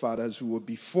forefathers who were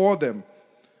before them.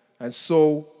 And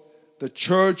so the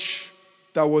church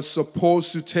that was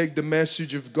supposed to take the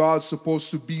message of God,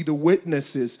 supposed to be the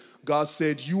witnesses, God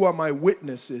said, you are my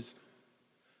witnesses.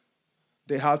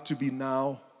 They had to be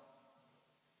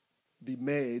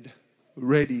made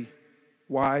ready.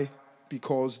 Why?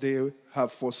 Because they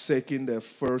have forsaken their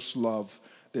first love.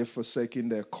 They've forsaken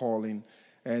their calling.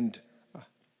 And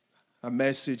a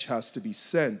message has to be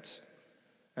sent.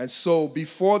 And so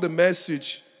before the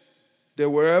message, they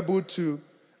were able to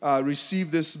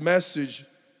receive this message.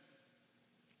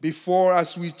 Before,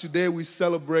 as today we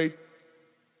celebrate,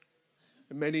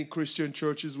 in many Christian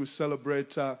churches we celebrate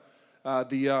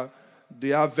the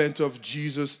advent of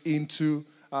Jesus into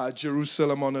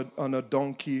Jerusalem on a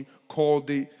donkey, called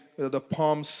the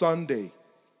Palm Sunday.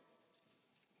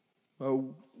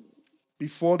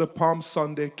 before the Palm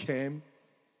Sunday came,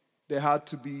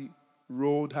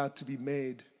 road had to be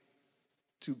made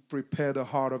to prepare the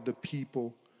heart of the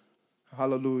people.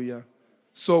 Hallelujah.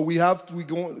 So we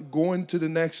go into the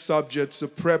next subject, the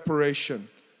preparation.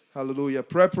 Hallelujah.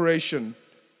 Preparation.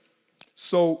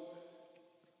 So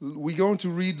we're going to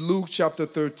read Luke chapter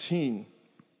 13.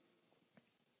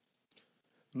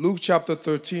 Luke chapter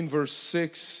 13, verse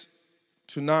 6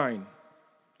 to 9.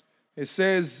 It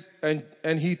says,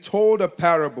 and he told a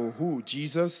parable. Who?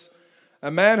 Jesus.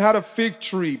 A man had a fig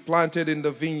tree planted in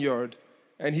the vineyard,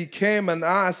 and he came and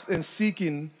asked and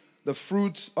seeking the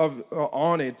fruits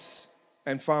on it,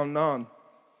 and found none.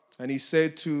 And he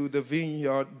said to the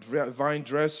vine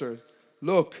dresser,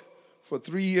 look, for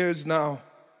 3 years now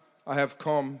I have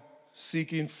come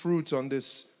seeking fruit on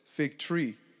this fig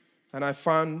tree, and I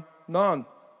found none.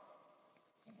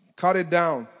 Cut it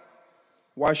down.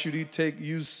 Why should he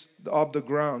use up the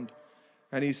ground?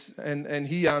 And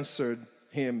he answered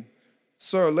him,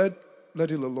 Sir, let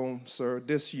it alone, sir,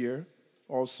 this year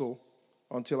also,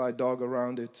 until I dug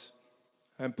around it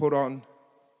and put on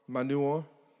manure.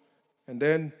 And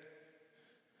then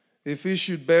if it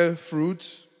should bear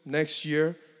fruit next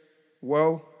year,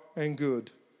 well and good.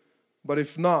 But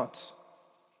if not,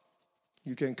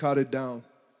 you can cut it down.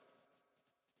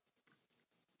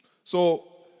 So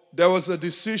there was a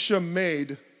decision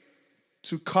made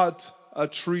to cut a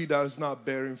tree that is not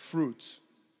bearing fruit.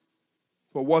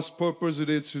 For what purpose it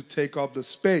is to take up the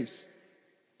space.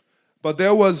 But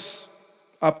there was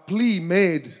a plea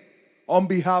made on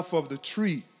behalf of the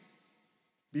tree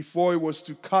before it was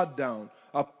to cut down.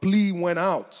 A plea went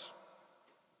out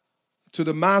to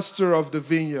the master of the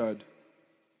vineyard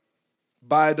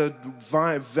by the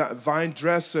vine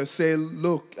dresser, say,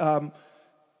 look,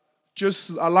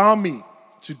 just allow me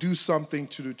to do something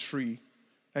to the tree.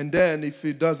 And then if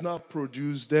it does not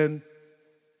produce, then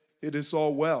it is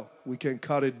all well. We can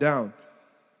cut it down.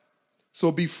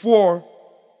 So before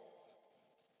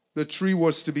the tree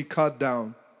was to be cut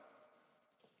down,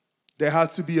 there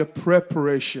had to be a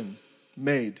preparation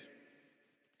made.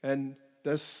 And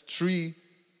this tree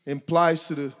implies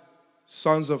to the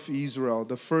sons of Israel,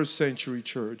 the first century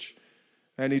church.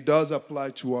 And it does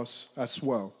apply to us as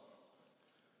well.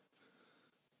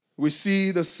 We see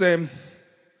the same.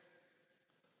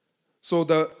 So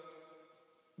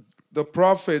the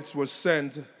prophets were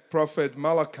sent, Prophet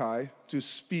Malachi, to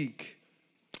speak.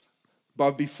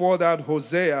 But before that,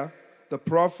 Hosea, the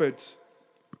prophet,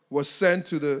 was sent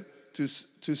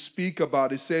to speak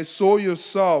about it. It says, sow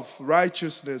yourself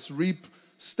righteousness, reap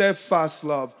steadfast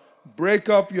love, break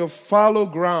up your fallow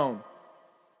ground,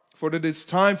 for it is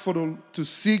time to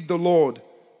seek the Lord,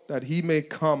 that he may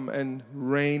come and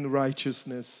rain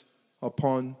righteousness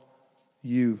upon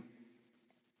you.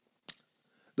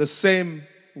 The same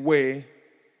way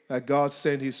that God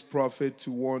sent his prophet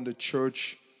to warn the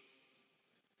church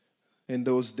in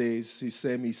those days, he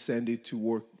sent it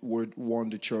to warn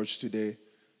the church today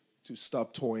to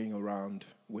stop toying around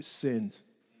with sin.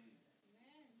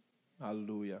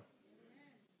 Hallelujah.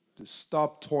 To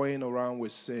stop toying around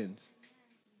with sin.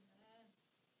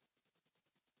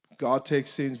 God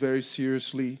takes sin very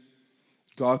seriously.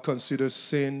 God considers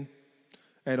sin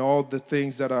and all the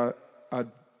things that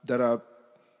are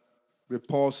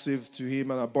repulsive to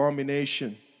him an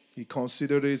abomination. He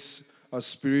considered it a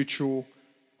spiritual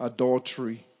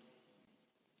adultery.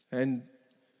 And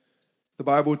the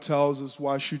Bible tells us,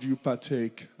 why should you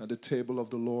partake at the table of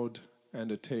the Lord and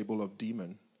the table of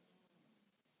demon?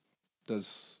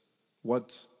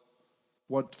 What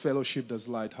fellowship does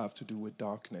light have to do with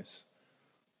darkness?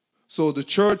 So the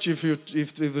church, if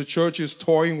the church is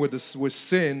toying with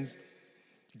sins,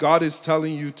 God is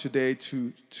telling you today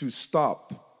to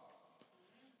stop.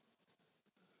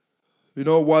 You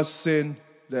know what sin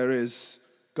there is?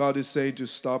 God is saying to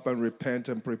stop and repent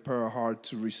and prepare a heart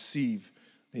to receive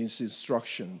his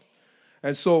instruction.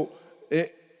 And so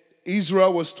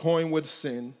Israel was toying with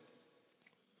sin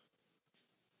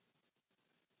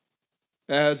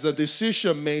as a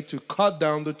decision made to cut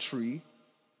down the tree,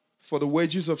 for the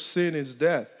wages of sin is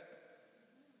death.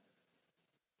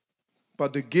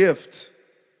 But the gift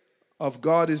of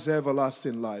God is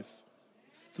everlasting life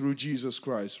through Jesus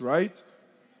Christ, right?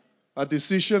 A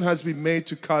decision has been made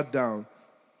to cut down,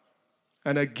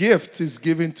 and a gift is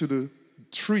given to the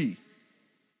tree.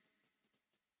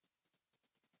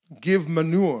 Give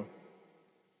manure.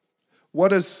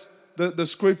 What is the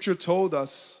scripture told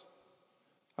us?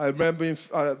 I remember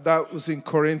that was in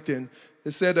Corinthians.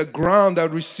 It said the ground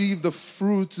that received the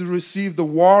fruit, received the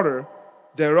water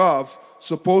thereof,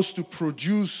 supposed to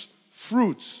produce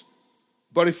fruits.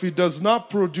 But if it does not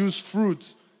produce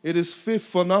fruits, it is fit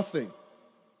for nothing.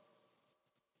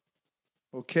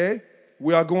 Okay?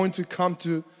 We are going to come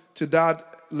to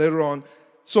that later on.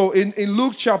 So in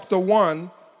Luke chapter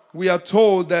 1, we are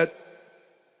told that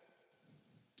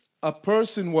a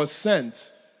person was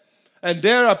sent, and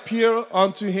there appeared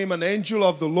unto him an angel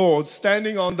of the Lord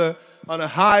standing on a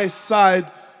high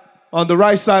side, on the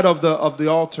right side of the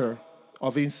altar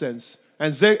of incense.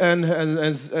 And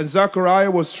Zechariah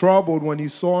was troubled when he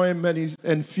saw him,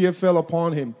 and fear fell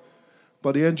upon him.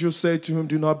 But the angel said to him,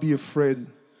 "Do not be afraid,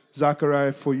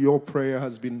 Zechariah, for your prayer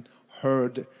has been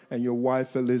heard, and your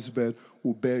wife Elizabeth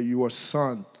will bear you a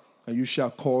son, and you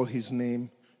shall call his name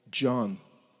John.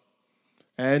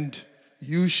 And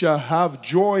you shall have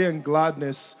joy and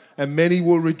gladness, and many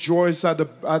will rejoice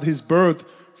at his birth,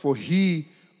 for he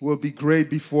will be great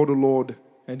before the Lord,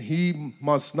 and he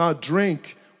must not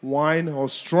drink wine or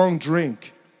strong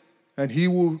drink, and he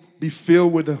will be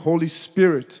filled with the Holy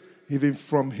Spirit even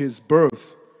from his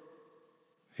birth,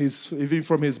 even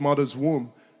from his mother's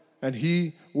womb, and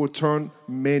he will turn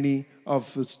many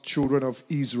of the children of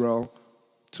Israel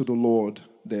to the Lord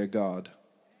their God.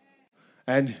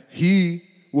 And he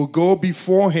will go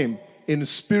before him in the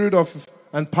spirit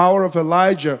and power of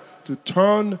Elijah to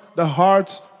turn the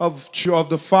hearts of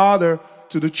the father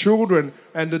to the children,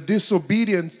 and the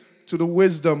disobedient to the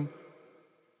wisdom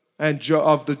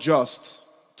of the just,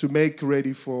 to make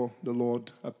ready for the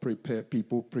Lord a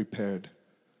people prepared.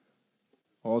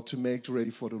 Or to make ready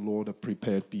for the Lord a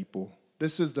prepared people.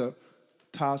 This is the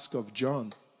task of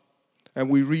John. And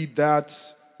we read that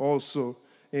also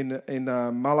in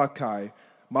Malachi.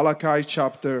 Malachi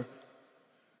chapter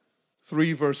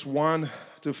 3 verse 1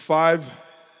 to 5.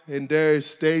 And there it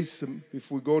states, if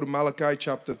we go to Malachi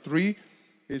chapter 3,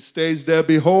 it states there,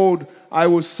 "Behold, I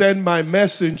will send my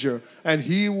messenger, and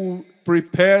he will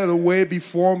prepare the way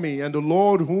before me. And the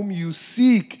Lord whom you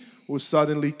seek will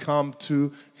suddenly come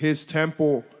to his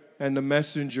temple, and the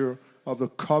messenger of the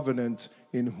covenant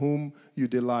in whom you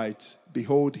delight.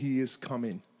 Behold, he is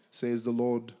coming, says the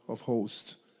Lord of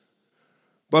hosts.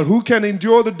 But who can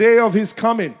endure the day of his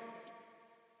coming?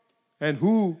 And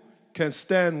who can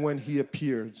stand when he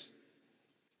appears?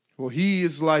 For he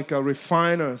is like a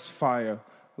refiner's fire,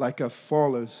 like a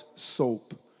fuller's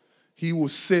soap. He will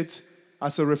sit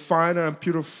as a refiner and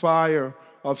purifier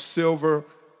of silver,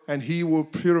 and he will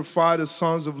purify the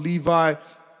sons of Levi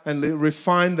and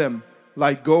refine them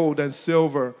like gold and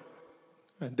silver,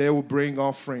 and they will bring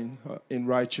offering in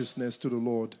righteousness to the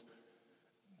Lord.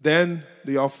 Then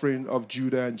the offering of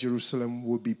Judah and Jerusalem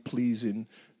will be pleasing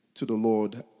to the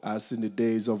Lord, as in the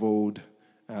days of old,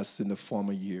 as in the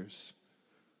former years."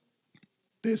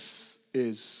 This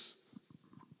is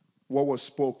what was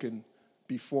spoken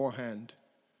beforehand.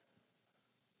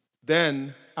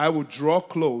 "Then I will draw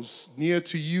close near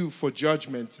to you for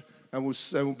judgment, and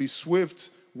will be swift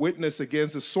witness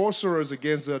against the sorcerers,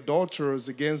 against the adulterers,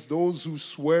 against those who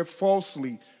swear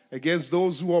falsely, against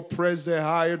those who oppress their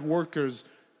hired workers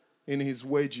in his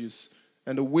wages,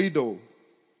 and the widow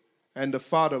and the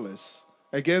fatherless,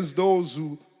 against those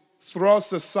who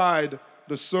thrust aside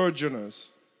the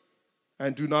sojourners,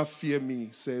 and do not fear me,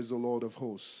 says the Lord of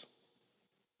hosts."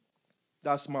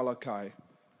 That's Malachi.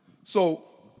 So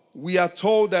we are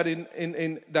told that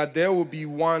that there will be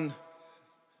one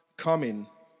coming,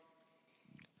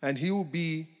 and he will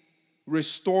be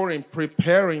restoring,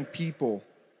 preparing people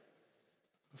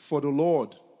for the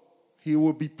Lord. He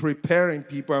will be preparing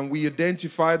people, and we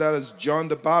identify that as John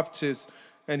the Baptist,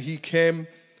 and he came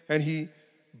and he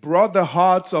brought the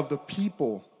hearts of the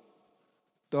people,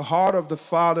 the heart of the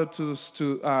Father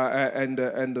and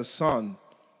the Son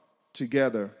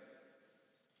together.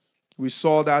 We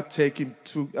saw that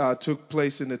took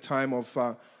place in the time when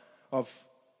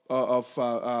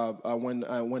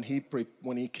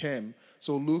he came.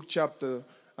 So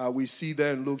we see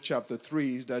there in Luke chapter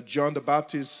 3 that John the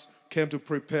Baptist came to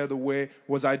prepare the way,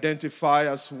 was identified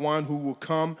as one who will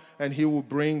come and he will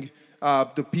bring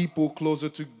the people closer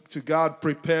to God,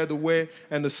 prepare the way.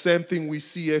 And the same thing we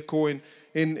see echoing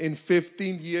in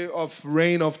 15th year of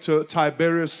reign of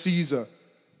Tiberius Caesar.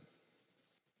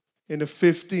 In the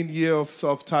 15th year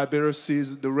of Tiberius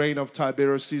Caesar, the reign of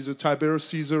Tiberius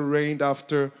Caesar reigned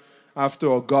after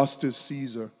Augustus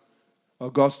Caesar.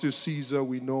 Augustus Caesar,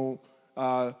 we know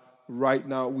right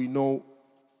now, we know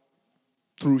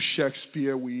through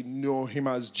Shakespeare, we know him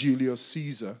as Julius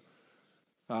Caesar.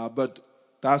 But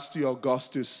that's the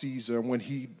Augustus Caesar. When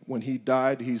he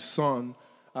died, his son,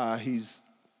 his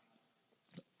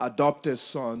adopted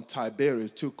son,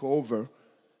 Tiberius, took over.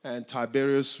 And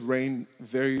Tiberius reigned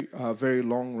very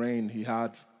long reign. He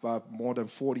had more than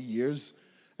 40 years.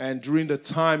 And during the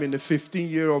time, in the 15th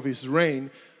year of his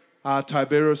reign,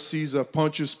 Tiberius Caesar,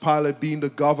 Pontius Pilate being the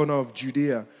governor of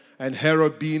Judea, and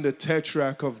Herod being the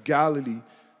tetrarch of Galilee,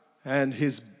 and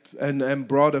his and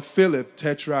brother Philip,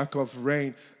 tetrarch of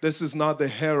Reign. This is not the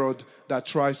Herod that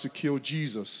tries to kill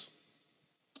Jesus.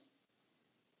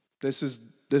 This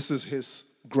is his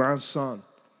grandson.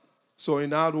 So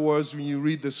in other words, when you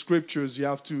read the scriptures, you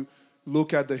have to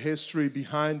look at the history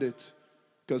behind it.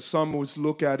 Because some would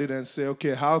look at it and say,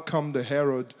 okay, how come the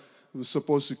Herod who was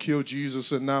supposed to kill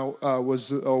Jesus and now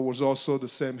was also the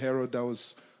same Herod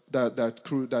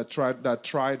that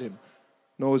tried him?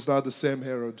 No, it's not the same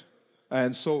Herod.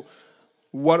 And so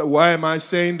why am I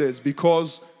saying this?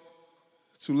 Because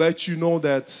to let you know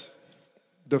that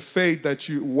the faith that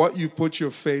what you put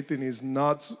your faith in is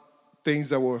not things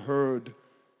that were heard,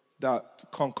 that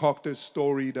concocted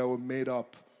story that were made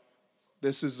up.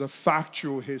 This is a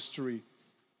factual history.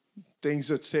 Things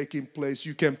are taking place.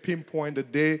 You can pinpoint the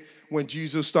day when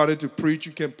Jesus started to preach.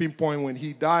 You can pinpoint when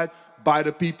he died by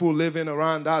the people living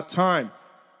around that time.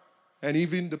 And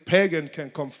even the pagan can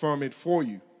confirm it for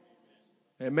you.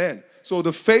 Amen. So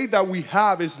the faith that we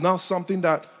have is not something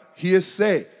that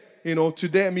hearsay. You know,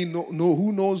 today, I mean,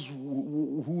 who knows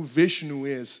who Vishnu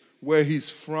is, where he's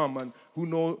from, and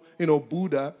who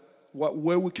Buddha,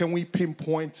 where can we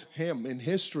pinpoint him in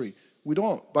history? We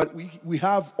don't, but we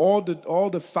have all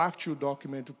the factual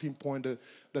document to pinpoint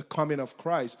the coming of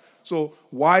Christ. So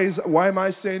why am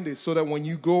I saying this? So that when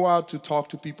you go out to talk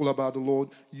to people about the Lord,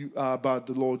 you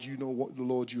know what the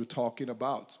Lord you're talking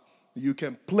about. You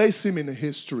can place him in the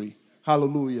history.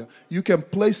 Hallelujah. You can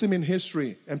place him in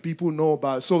history and people know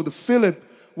about it. So the Philip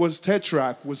was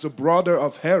tetrarch, was the brother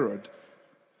of Herod.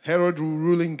 Herod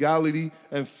ruling Galilee,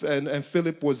 and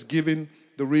Philip was given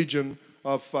the region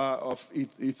of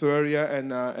Iturea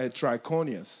and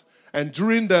Trachonius. And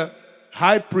during the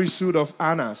high priesthood of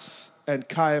Annas and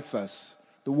Caiaphas,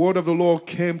 the word of the Lord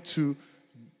came to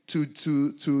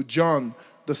John,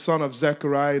 the son of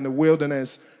Zechariah, in the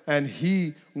wilderness, and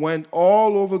he went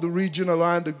all over the region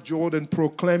around the Jordan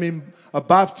proclaiming a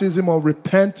baptism of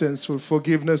repentance for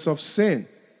forgiveness of sin.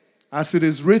 As it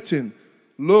is written,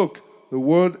 look, the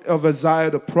word of Isaiah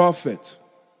the prophet,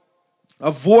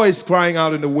 a voice crying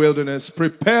out in the wilderness,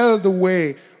 prepare the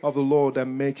way of the Lord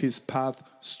and make his path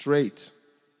straight.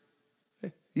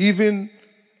 Even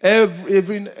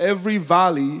every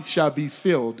valley shall be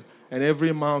filled, and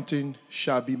every mountain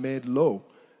shall be made low,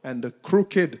 and the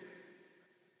crooked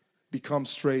become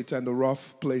straight, and the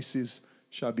rough places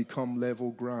shall become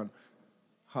level ground.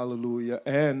 Hallelujah.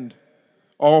 And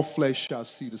all flesh shall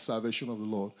see the salvation of the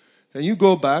Lord. And you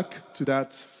go back to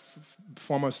that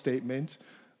former statement,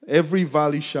 every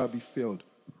valley shall be filled.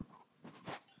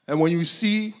 And when you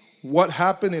see what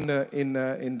happened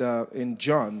in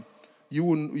John, you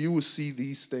will see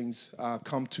these things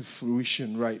come to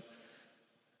fruition, right?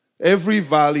 Every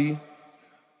valley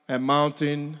and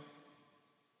mountain,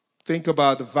 think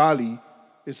about the valley,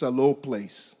 it's a low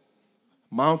place.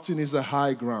 Mountain is a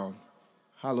high ground.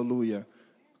 Hallelujah.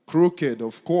 Crooked,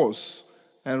 of course,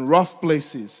 and rough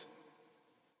places.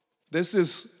 This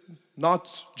is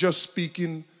not just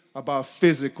speaking about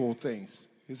physical things.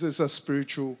 This is a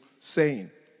spiritual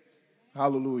saying.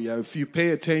 Hallelujah. If you pay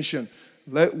attention,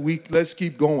 let's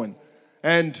keep going.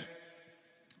 And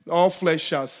all flesh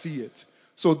shall see it.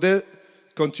 So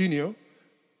continue.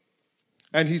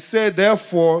 And he said,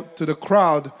 therefore, to the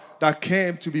crowd that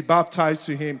came to be baptized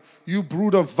to him, you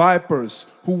brood of vipers,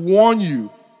 who warn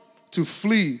you to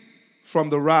flee from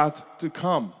the wrath to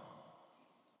come.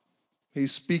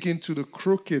 He's speaking to the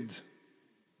crooked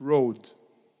road.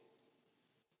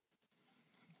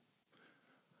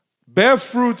 Bear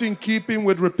fruit in keeping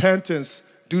with repentance.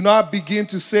 Do not begin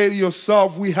to say to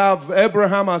yourself, we have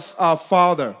Abraham as our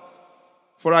father.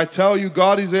 For I tell you,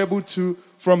 God is able to,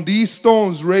 from these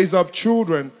stones, raise up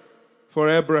children for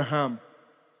Abraham.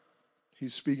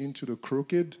 He's speaking to the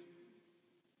crooked.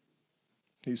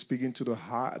 He's speaking to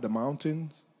the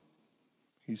mountains.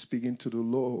 He's speaking to the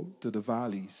low, to the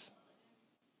valleys.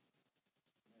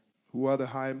 Who are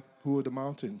the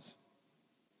mountains?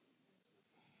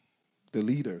 The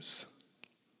leaders.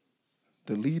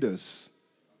 The leaders.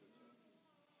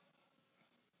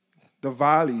 The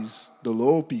valleys, the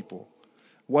low people.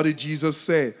 What did Jesus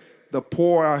say? The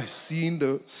poor are seeing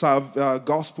the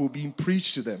gospel being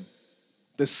preached to them.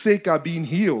 The sick are being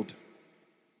healed.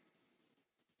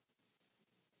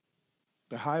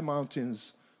 The high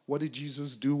mountains, what did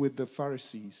Jesus do with the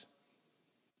Pharisees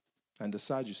and the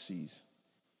Sadducees?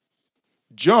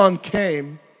 John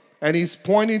came and he's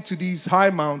pointing to these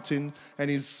high mountains, and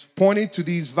he's pointing to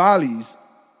these valleys,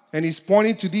 and he's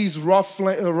pointing to these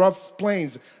rough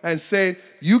plains and saying,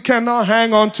 you cannot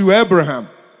hang on to Abraham.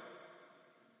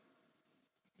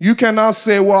 You cannot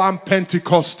say, well, I'm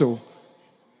Pentecostal.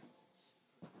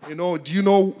 Do you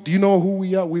know who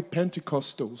we are? We're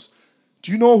Pentecostals.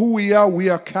 Do you know who we are? We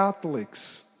are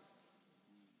Catholics.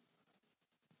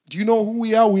 Do you know who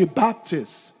we are? We're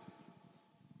Baptists.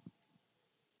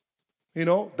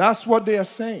 That's what they are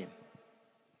saying.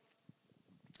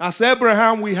 As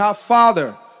Abraham, we have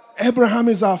father. Abraham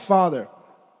is our father.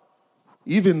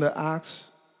 Even the axe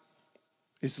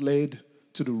is laid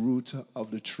to the root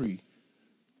of the tree.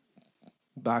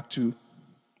 Back to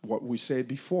what we said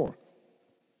before.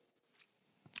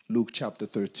 Luke chapter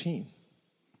 13.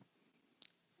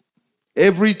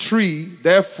 Every tree,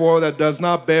 therefore, that does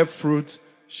not bear fruit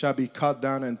shall be cut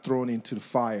down and thrown into the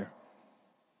fire.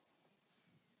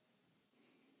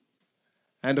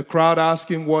 And the crowd asked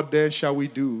him, what then shall we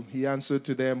do? He answered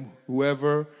to them,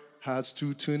 whoever has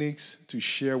 2 tunics to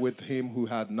share with him who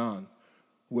had none.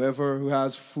 Whoever who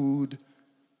has food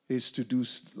is to do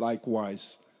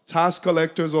likewise. Tax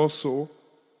collectors also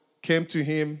came to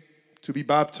him to be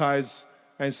baptized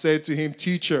and said to him,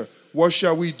 Teacher, what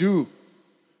shall we do?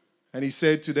 And he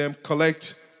said to them,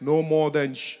 collect no more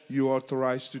than you are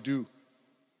authorized to do.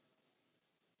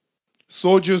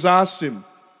 Soldiers asked him,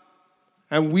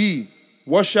 and we,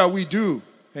 what shall we do?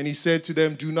 And he said to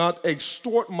them, do not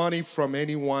extort money from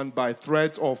anyone by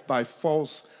threat or by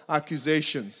false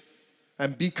accusations,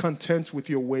 and be content with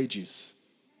your wages.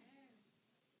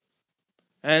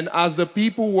 And as the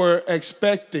people were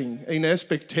in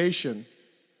expectation,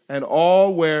 and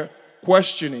all were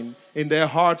questioning in their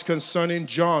hearts concerning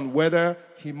John, whether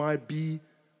he might be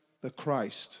the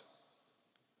Christ,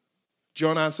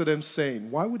 John answered them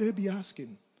saying, why would they be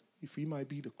asking if he might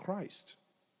be the Christ?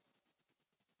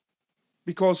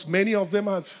 Because many of them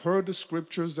have heard the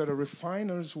scriptures that the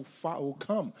refiners will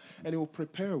come and he will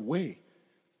prepare a way.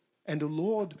 And the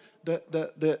Lord,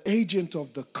 the agent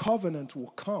of the covenant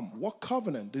will come. What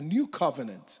covenant? The new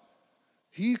covenant.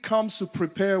 He comes to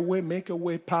prepare a way, make a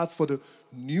way path for the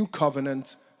new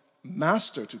covenant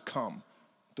master to come,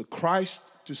 the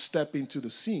Christ to step into the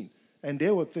scene. And they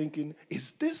were thinking,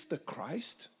 is this the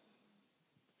Christ?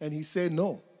 And he said,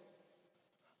 no.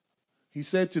 He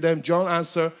said to them, John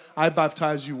answered, I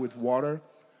baptize you with water,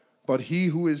 but he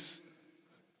who is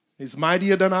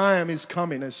mightier than I am is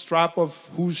coming, a strap of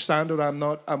whose sandal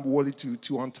I'm worthy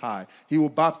to untie. He will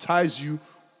baptize you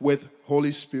with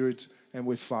Holy Spirit and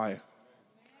with fire.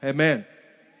 Amen.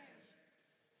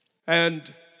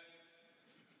 And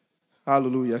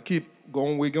hallelujah. Keep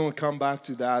going. We're going to come back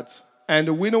to that. And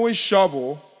the winnowing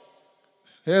shovel,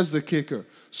 here's the kicker.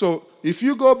 So if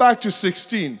you go back to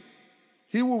 16,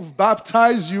 he will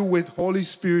baptize you with Holy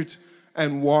Spirit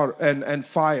and water and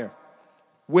fire.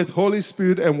 With Holy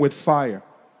Spirit and with fire.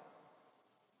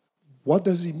 What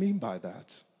does he mean by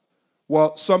that?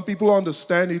 Well, some people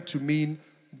understand it to mean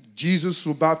Jesus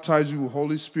will baptize you with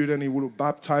Holy Spirit and he will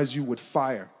baptize you with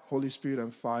fire. Holy Spirit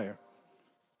and fire.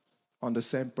 On the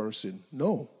same person.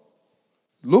 No.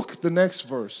 Look the next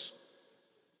verse.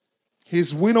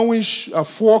 His winnowing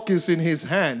fork is in his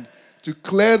hand to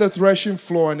clear the threshing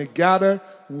floor and to gather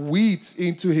wheat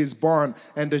into his barn,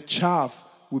 and the chaff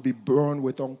will be burned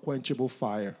with unquenchable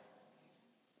fire.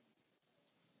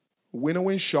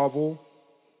 Winnowing shovel.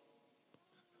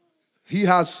 He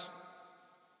has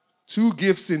 2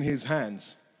 gifts in his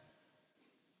hands.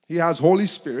 He has Holy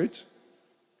Spirit.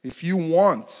 If you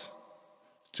want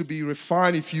to be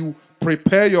refined, if you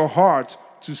prepare your heart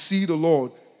to see the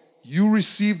Lord, you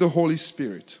receive the Holy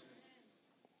Spirit.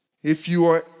 If you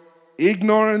are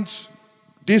ignorant,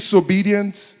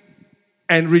 disobedient,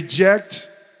 and reject,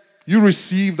 you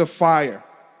receive the fire.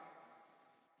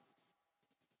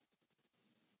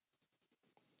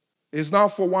 It's not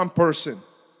for one person.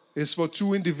 It's for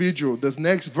 2 individuals. The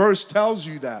next verse tells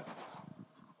you that.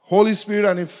 Holy Spirit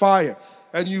and in fire.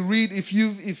 And you read, if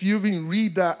you even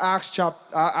read the Acts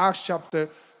chapter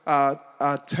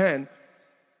 10,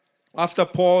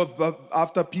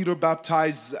 after Peter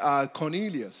baptized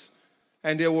Cornelius,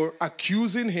 and they were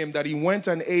accusing him that he went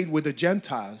and ate with the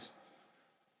Gentiles.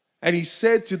 And he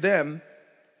said to them,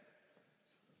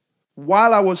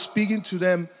 while I was speaking to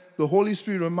them, the Holy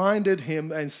Spirit reminded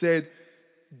him and said,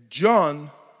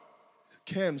 John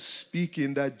came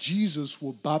speaking that Jesus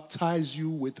will baptize you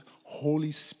with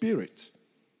Holy Spirit.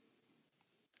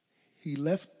 He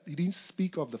didn't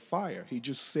speak of the fire. He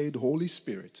just said Holy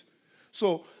Spirit.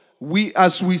 So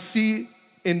as we see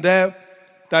in there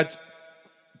that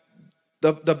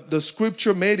the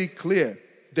scripture made it clear,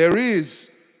 there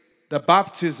is the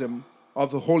baptism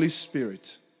of the Holy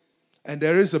Spirit and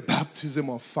there is a baptism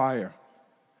of fire.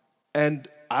 And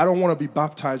I don't want to be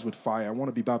baptized with fire. I want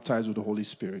to be baptized with the Holy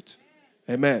Spirit.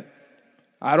 Amen.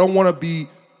 I don't want to be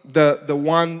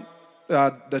the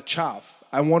chaff.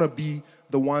 I want to be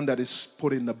the one that is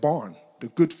put in the barn, the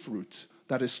good fruit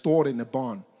that is stored in the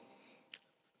barn.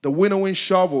 The winnowing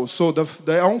shovel, so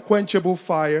the unquenchable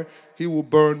fire, he will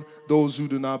burn those who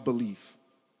do not believe.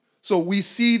 So we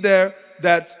see there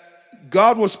that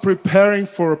God was preparing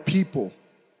for a people.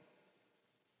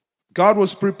 God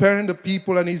was preparing the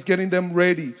people, and he's getting them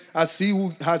ready as he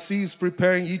is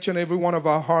preparing each and every one of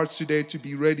our hearts today to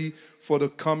be ready for the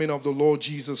coming of the Lord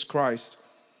Jesus Christ.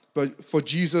 But for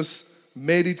Jesus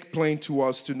made it plain to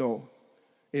us to know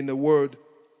in the word,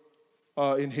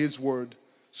 in his word.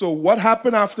 So what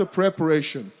happened after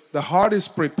preparation? The heart is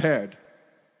prepared.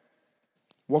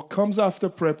 What comes after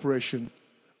preparation?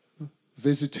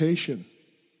 Visitation.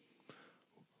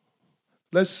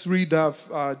 Let's read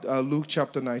Luke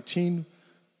chapter 19,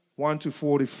 1 to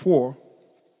 44,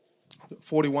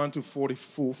 41 to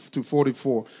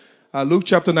 44. Luke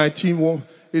chapter 19,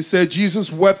 it said, Jesus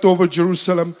wept over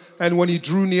Jerusalem, and when he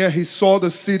drew near, he saw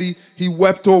the city, he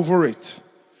wept over it.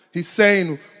 He's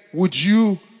saying, would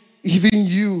you, even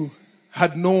you,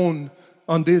 had known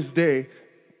on this day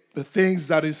the things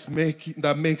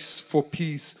that makes for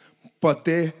peace, but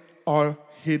they are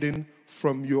hidden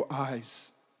from your eyes.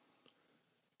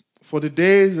 For the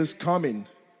days is coming.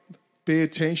 Pay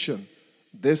attention.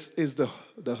 This is the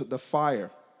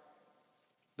fire.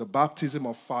 The baptism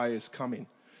of fire is coming.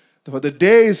 For the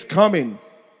day is coming.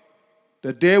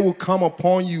 The day will come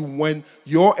upon you when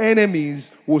your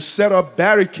enemies will set up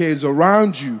barricades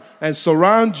around you and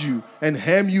surround you and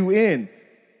hem you in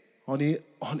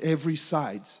on every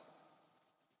side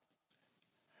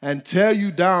and tear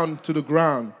you down to the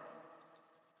ground,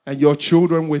 and your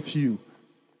children with you,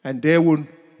 and they will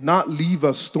not leave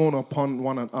a stone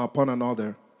upon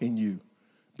another in you,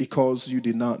 because you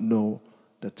did not know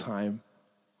the time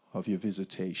of your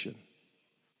visitation.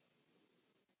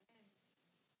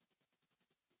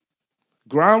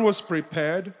 Ground was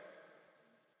prepared,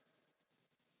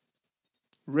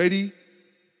 ready,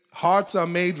 hearts are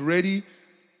made ready.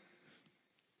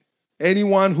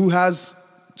 Anyone who has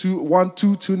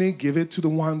two tunic, give it to the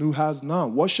one who has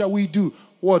none. What shall we do?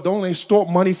 Oh, don't extort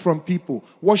money from people.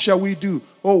 What shall we do?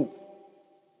 Oh,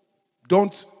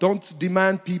 don't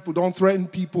demand people, don't threaten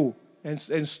people and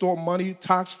extort money,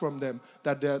 tax from them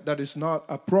that is not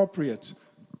appropriate.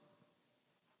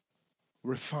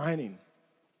 Refining.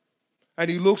 And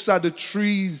he looks at the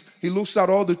trees, he looks at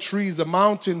all the trees, the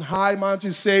mountain, high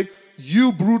mountain, say,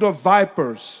 you brood of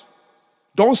vipers.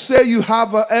 Don't say you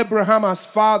have Abraham as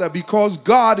father, because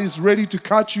God is ready to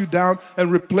cut you down and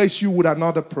replace you with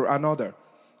another.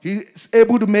 He is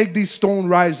able to make this stone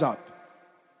rise up.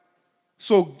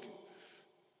 So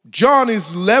John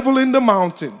is leveling the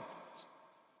mountain,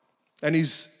 and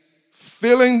he's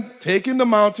taking the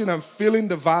mountain and filling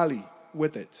the valley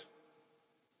with it.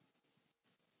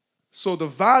 So the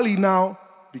valley now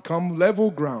become level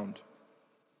ground.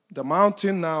 The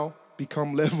mountain now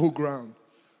become level ground.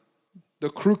 The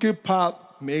crooked path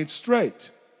made straight.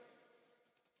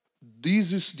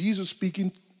 These are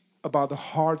speaking about the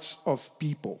hearts of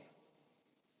people.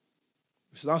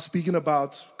 It's not speaking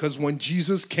about, because when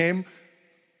Jesus came,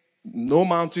 no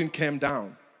mountain came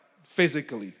down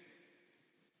physically.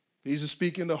 These are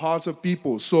speaking the hearts of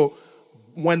people. So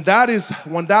when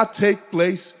that takes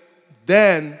place,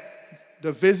 then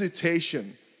the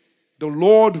visitation, the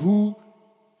Lord who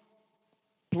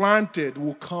planted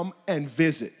will come and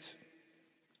visit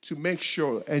to make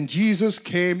sure. And Jesus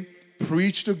came,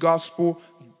 preached the gospel.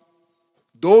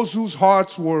 Those whose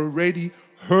hearts were ready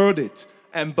heard it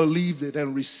and believed it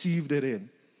and received it in.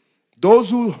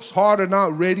 Those whose hearts are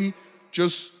not ready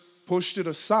just pushed it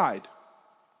aside.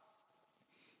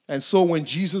 And so when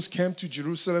Jesus came to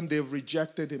Jerusalem, they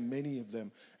rejected him, many of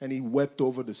them, and he wept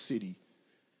over the city.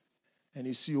 And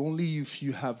you see, only if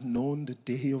you have known the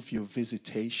day of your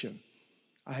visitation,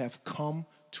 I have come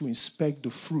to inspect the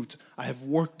fruit. I have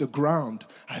worked the ground.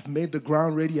 I have made the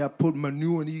ground ready. I put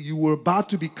manure in you. You were about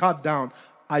to be cut down.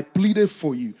 I pleaded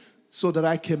for you so that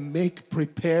I can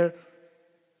prepare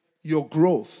your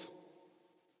growth.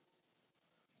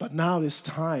 But now it's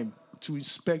time to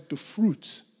inspect the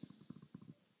fruit.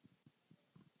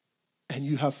 And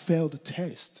you have failed the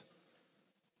test.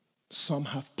 Some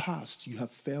have passed. You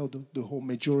have failed. The whole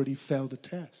majority failed the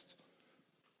test.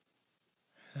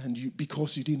 And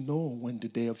because you didn't know when the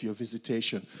day of your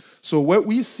visitation. So what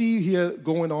we see here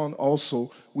going on also,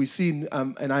 we see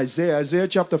in Isaiah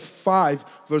chapter 5,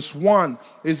 verse 1,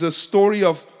 is a story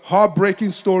of,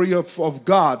 heartbreaking story of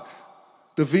God,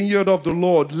 the vineyard of the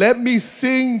Lord. Let me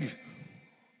sing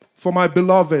for my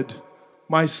beloved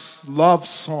my love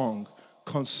song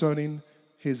concerning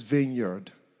his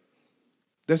vineyard.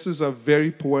 This is a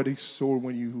very poetic story.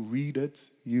 When you read it,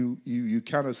 you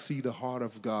kind of see the heart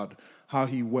of God, how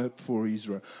he wept for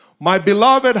Israel. My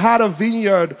beloved had a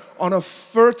vineyard on a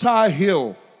fertile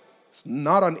hill. It's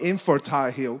not an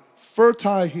infertile hill,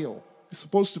 fertile hill. It's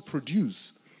supposed to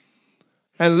produce.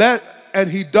 And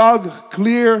he dug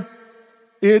clear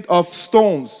it of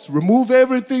stones. Remove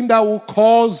everything that will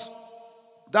cause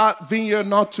that vineyard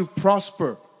not to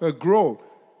prosper or grow.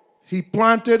 He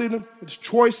planted in its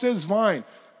choicest vine.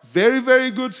 Very,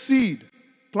 very good seed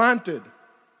planted.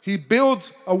 He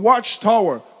built a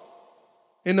watchtower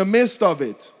in the midst of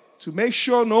it to make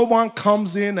sure no one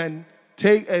comes in and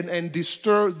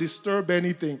disturb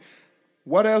anything.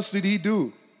 What else did he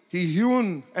do? He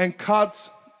hewn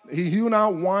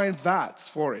out wine vats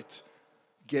for it,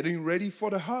 getting ready for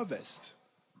the harvest.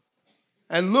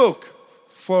 And he looked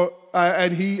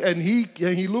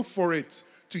for it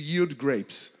to yield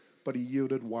grapes, but he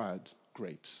yielded wild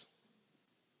grapes.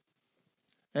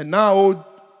 And now, O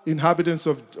inhabitants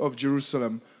of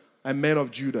Jerusalem and men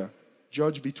of Judah,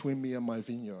 judge between me and my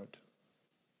vineyard.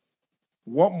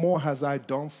 What more has I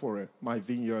done for it, my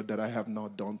vineyard, that I have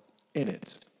not done in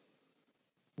it?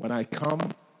 When I come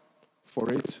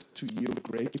for it to yield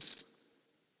grapes,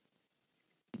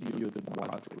 it yielded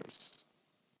wild grapes.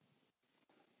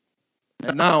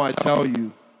 And now I tell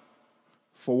you,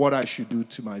 for what I should do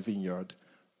to my vineyard,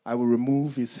 I will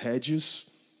remove its hedges,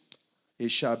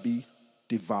 it shall be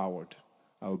devoured.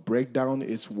 I will break down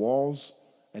its walls,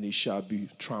 and it shall be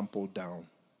trampled down.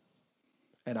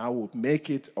 And I will make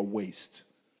it a waste.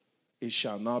 It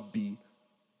shall not be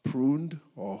pruned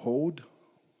or hoed,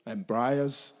 and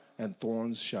briars and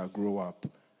thorns shall grow up.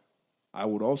 I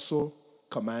would also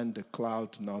command the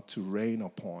cloud not to rain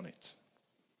upon it.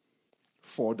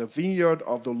 For the vineyard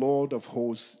of the Lord of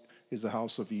hosts is the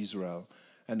house of Israel,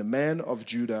 and the man of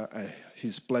Judah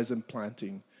his pleasant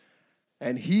planting.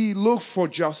 And he looked for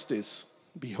justice,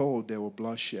 behold, there were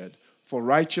bloodshed. For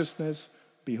righteousness,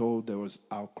 behold, there was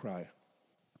outcry.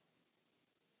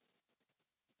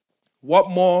 What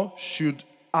more should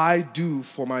I do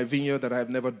for my vineyard that I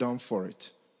have never done for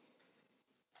it?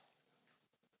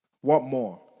 What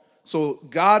more? So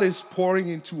God is pouring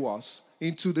into us,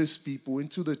 into this people,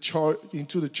 into the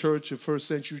church, the first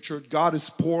century church. God is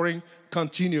pouring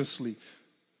continuously.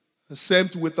 The same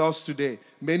with us today.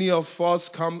 Many of us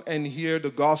come and hear the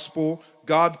gospel.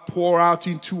 God pour out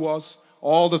into us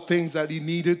all the things that he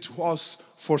needed to us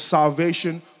for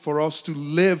salvation, for us to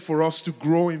live, for us to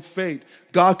grow in faith.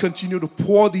 God continued to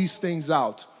pour these things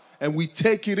out. And we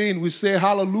take it in. We say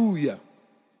hallelujah.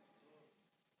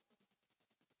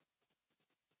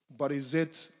 But is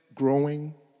it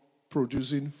growing,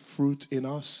 producing fruit in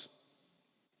us?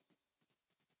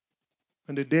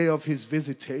 On the day of his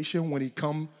visitation, when he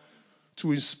come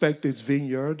to inspect his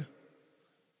vineyard,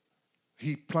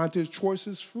 he planted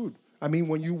choicest fruit. I mean,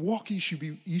 when you walk, you should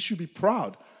be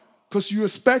proud, because you're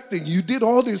expecting, you did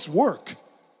all this work.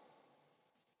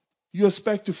 You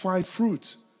expect to find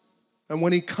fruit. And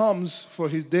when he comes for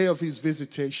his day of his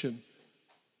visitation,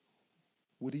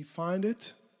 would he find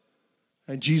it?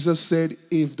 And Jesus said,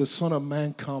 if the Son of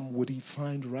Man come, would he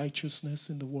find righteousness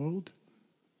in the world?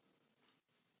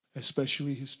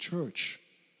 Especially his church.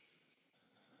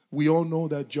 We all know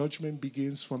that judgment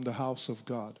begins from the house of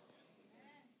God.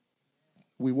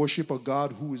 We worship a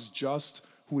God who is just,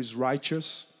 who is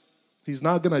righteous. He's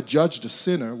not going to judge the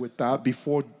sinner without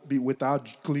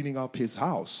cleaning up his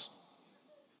house.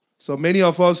 So many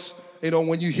of us,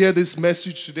 when you hear this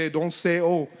message today, don't say,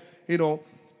 oh,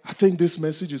 I think this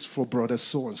message is for brother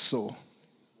so-and-so.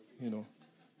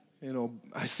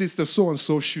 My sister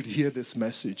so-and-so should hear this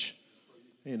message.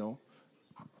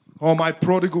 Or my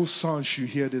prodigal son should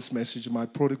hear this message. My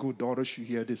prodigal daughter should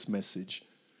hear this message.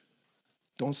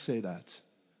 Don't say that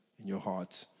in your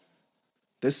heart.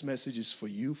 This message is for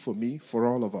you, for me, for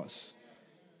all of us.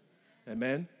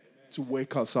 Amen? To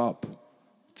wake us up,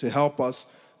 to help us.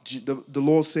 The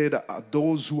Lord said,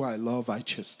 those who I love, I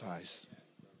chastise.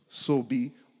 So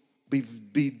be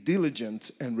diligent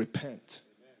and repent.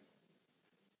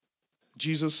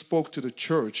 Jesus spoke to the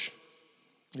church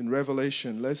in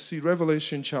Revelation. Let's see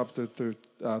Revelation chapter 3,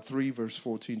 verse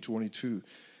 14-22.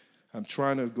 I'm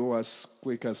trying to go as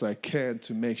quick as I can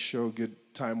to make sure I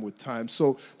get time with time.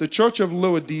 So the church of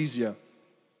Laodicea,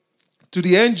 to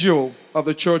the angel of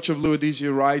the church of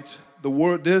Laodicea write,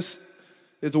 this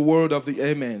is the word of the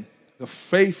Amen, the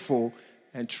faithful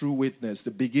and true witness,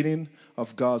 the beginning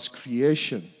of God's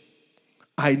creation.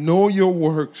 I know your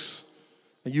works,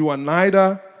 and you are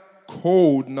neither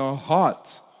cold nor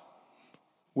hot.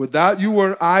 Without you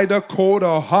were either cold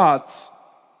or hot.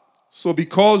 So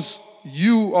because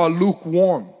you are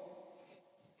lukewarm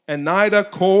and neither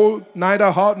cold,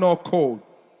 neither hot nor cold.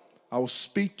 I will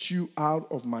spit you out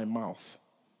of my mouth.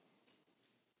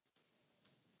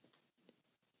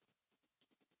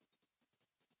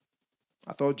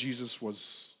 I thought Jesus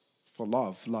was for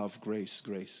love, love, grace,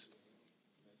 grace.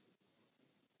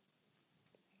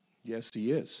 Yes,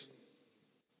 he is.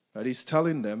 But he's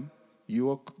telling them,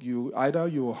 either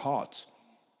you're hot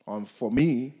for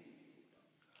me,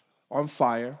 on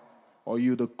fire, or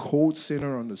you're the cold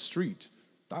sinner on the street.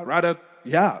 I'd rather,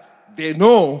 they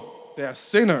know they're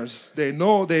sinners. We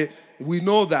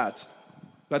know that.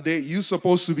 But you're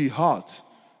supposed to be hot.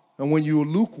 And when you're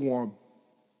lukewarm,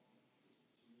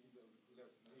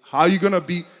 how are you going to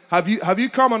be? Have you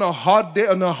come on a hot day?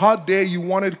 On a hot day, you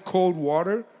wanted cold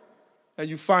water, and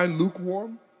you find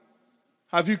lukewarm?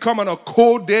 Have you come on a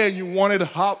cold day and you wanted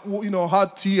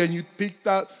hot tea, and you picked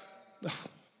that,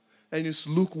 and it's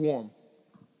lukewarm?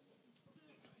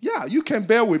 Yeah, you can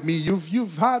bear with me.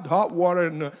 You've had hot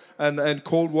water and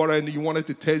cold water, and you wanted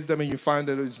to taste them, and you find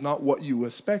that it's not what you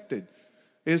expected.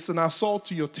 It's an assault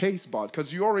to your taste bud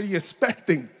because you're already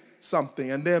expecting something,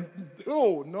 and then,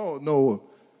 oh, no.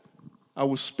 I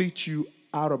will spit you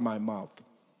out of my mouth.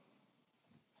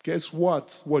 Guess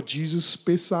what? What Jesus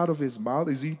spits out of his mouth,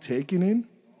 is he taking in?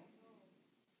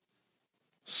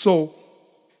 So,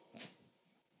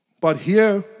 but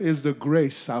here is the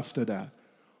grace after that.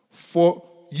 For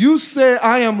you say,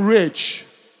 I am rich,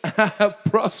 I have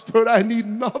prospered, I need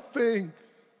nothing,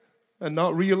 and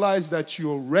not realize that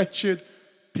you're wretched,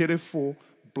 pitiful,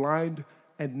 blind,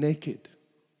 and naked.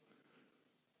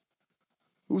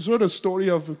 Who's heard a story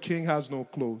of a king has no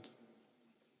clothes?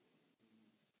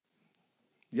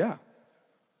 Yeah.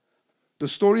 The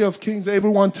story of kings,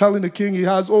 everyone telling the king he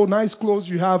has, oh, nice clothes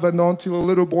you have, and until a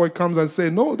little boy comes and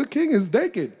says, no, the king is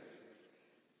naked.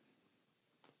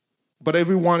 But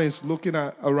everyone is looking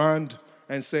around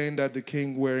and saying that the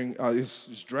king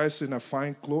is dressed in a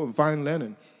fine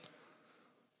linen.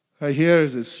 Here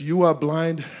is this, you are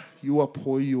blind, you are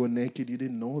poor, you are naked, you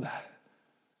didn't know that.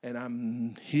 And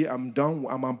I'm done,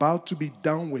 I'm about to be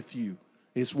done with you,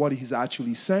 is what he's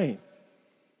actually saying.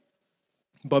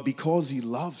 But because he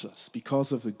loves us,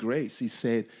 because of the grace, he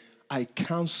said, I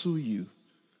counsel you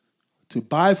to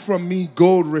buy from me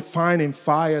gold refined in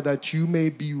fire, that you may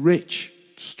be rich,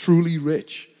 truly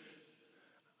rich.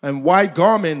 And white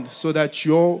garment, so that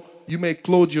you may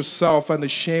clothe yourself, and the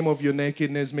shame of your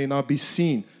nakedness may not be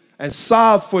seen. And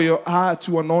salve for your eye,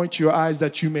 to anoint your eyes,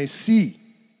 that you may see.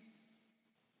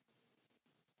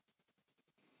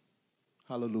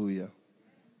 Hallelujah.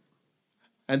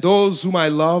 And those whom I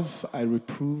love, I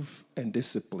reprove and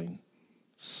discipline.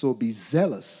 So be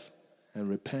zealous and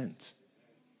repent.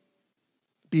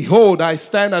 Behold, I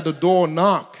stand at the door and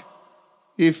knock.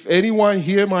 If anyone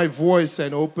hear my voice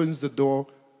and opens the door,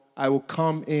 I will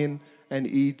come in and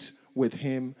eat with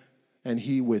him and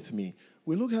he with me.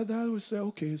 We look at that and we say,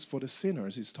 okay, it's for the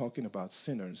sinners. He's talking about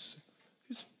sinners.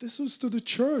 This is to the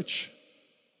church.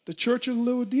 The church of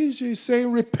Laodicea is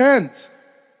saying, repent.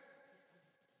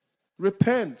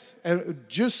 Repent, and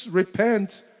just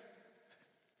repent.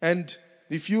 And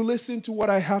if you listen to what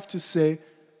I have to say,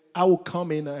 I will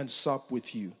come in and sup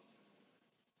with you.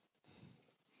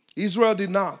 Israel did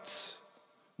not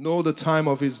know the time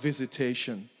of his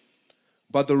visitation,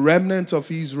 but the remnant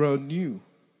of Israel knew.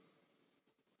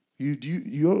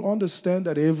 You understand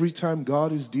that every time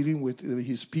God is dealing with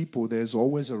his people, there's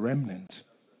always a remnant.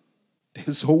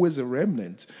 There's always a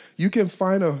remnant. You can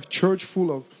find a church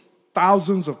full of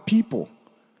thousands of people,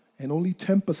 and only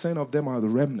 10% of them are the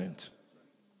remnant.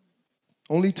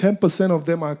 Only 10% of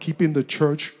them are keeping the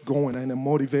church going and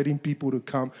motivating people to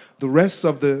come. The rest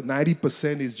of the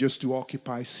 90% is just to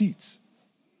occupy seats.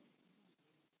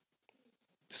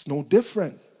 It's no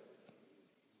different.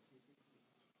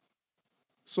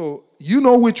 So you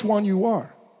know which one you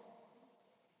are.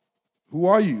 Who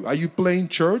are you? Are you playing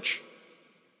church?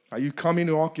 Are you coming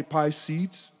to occupy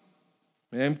seats?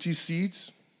 Empty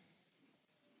seats?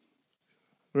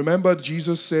 Remember,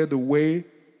 Jesus said the way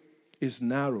is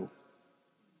narrow,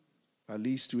 that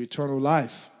leads to eternal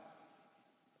life,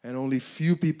 and only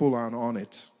few people are on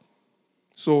it.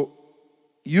 So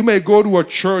you may go to a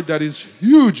church that is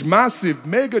huge, massive,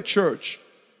 mega church,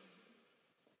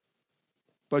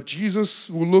 but Jesus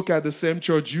will look at the same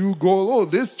church. You go, oh,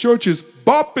 this church is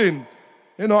bopping.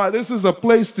 You know, this is a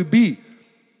place to be.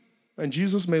 And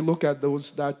Jesus may look at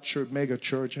that church, mega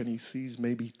church, and he sees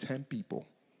maybe 10 people.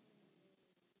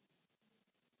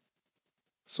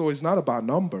 So it's not about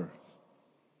number.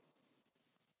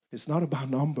 It's not about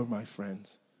number, my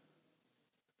friends.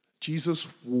 Jesus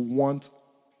will want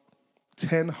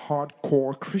 10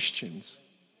 hardcore Christians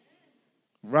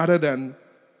rather than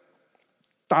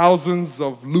thousands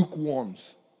of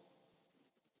lukewarms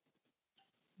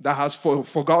that has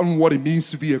forgotten what it means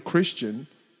to be a Christian,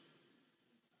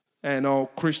 and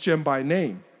Christian by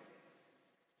name.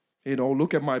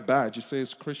 Look at my badge. It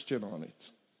says Christian on it.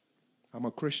 I'm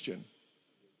a Christian.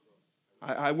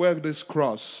 I wear this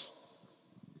cross.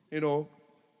 We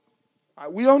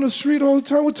on the street all the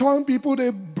time. We're telling people they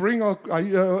bring are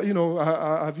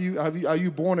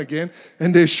you born again?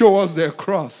 And they show us their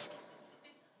cross.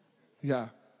 Yeah.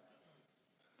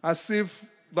 As if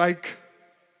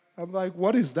I'm like,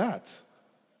 what is that?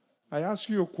 I ask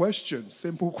you a question,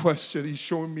 simple question. He's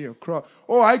showing me a cross.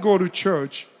 Oh, I go to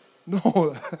church.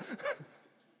 No.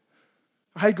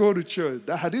 I go to church.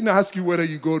 I didn't ask you whether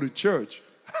you go to church.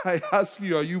 I asked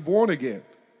you, are you born again?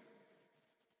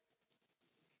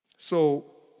 So,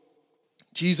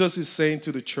 Jesus is saying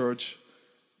to the church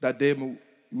that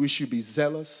we should be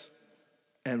zealous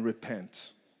and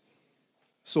repent.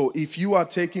 So, if you are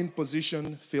taking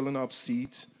position, filling up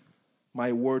seat,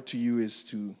 my word to you is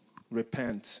to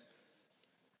repent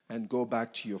and go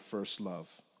back to your first love.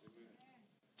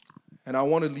 And I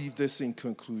want to leave this in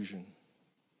conclusion.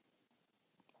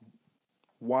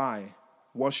 Why?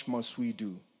 What must we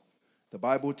do? The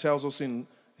Bible tells us in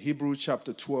Hebrews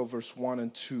chapter 12, verse 1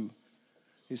 and 2.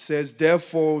 It says,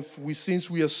 therefore, since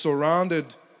we are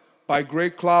surrounded by a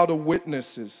great cloud of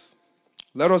witnesses,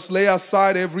 let us lay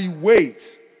aside every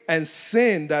weight and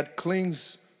sin that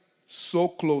clings so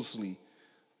closely,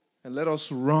 and let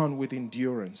us run with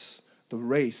endurance the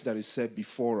race that is set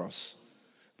before us,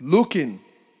 looking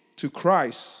to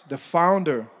Christ, the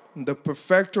founder and the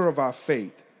perfecter of our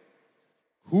faith,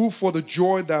 who for the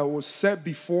joy that was set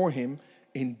before him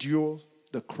endured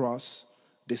the cross,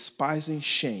 despising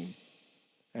shame,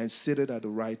 and seated at the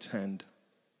right hand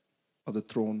of the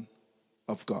throne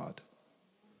of God.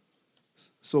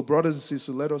 So, brothers and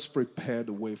sisters, let us prepare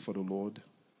the way for the Lord.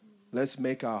 Let's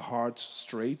make our hearts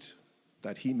straight,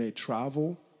 that he may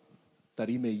travel, that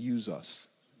he may use us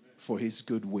for his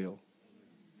good will.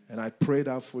 And I pray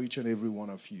that for each and every one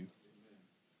of you.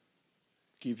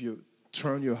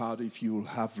 Turn your heart if you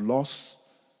have lost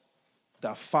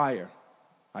that fire.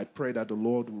 I pray that the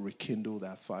Lord will rekindle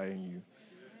that fire in you.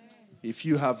 If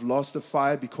you have lost the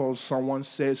fire because someone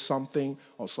says something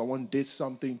or someone did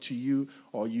something to you,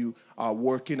 or you are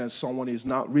working and someone is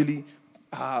not really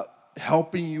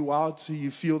helping you out, so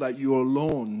you feel that you're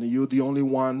alone, you're the only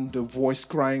one, the voice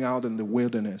crying out in the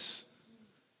wilderness,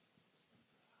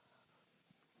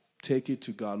 take it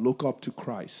to God. Look up to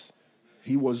Christ.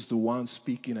 He was the one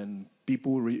speaking, and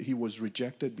he was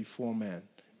rejected before man,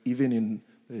 even in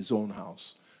his own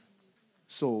house.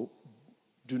 So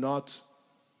do not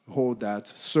hold that.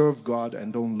 Serve God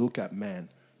and don't look at man.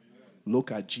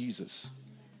 Look at Jesus.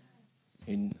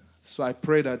 So I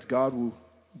pray that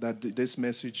that this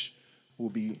message will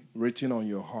be written on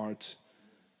your heart,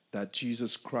 that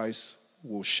Jesus Christ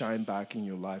will shine back in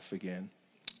your life again.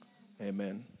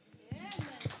 Amen.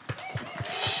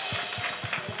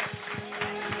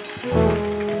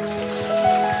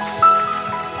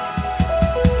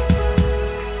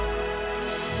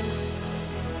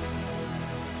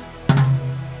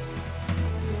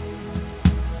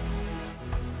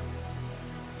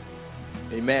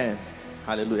 Amen.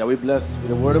 Hallelujah. We blessed with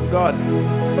the word of God.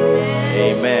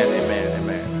 Amen. Amen.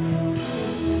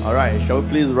 Amen. All right. Shall we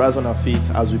please rise on our feet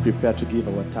as we prepare to give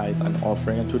our tithe and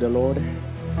offering unto the Lord?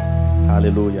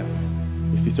 Hallelujah.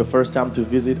 If it's your first time to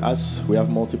visit us, we have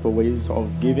multiple ways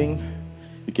of giving.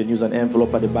 You can use an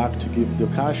envelope at the back to give your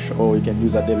cash, or you can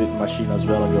use a debit machine as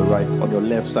well on your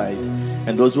left side.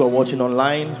 And those who are watching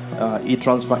online,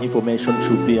 e-transfer information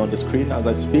should be on the screen as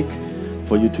I speak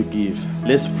for you to give.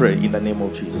 Let's pray in the name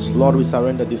of Jesus. Lord, we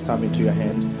surrender this time into your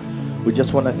hand. We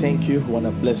just want to thank you. We want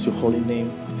to bless your holy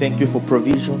name. Thank you for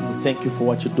provision. We thank you for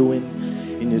what you're doing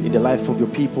in the life of your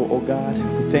people, oh God.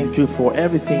 We thank you for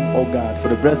everything, oh God, for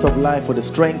the breath of life, for the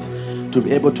strength to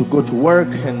be able to go to work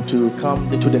and to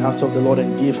come into the house of the Lord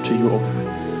and give to you, oh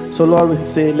God. So Lord, we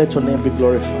say, let your name be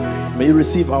glorified. May you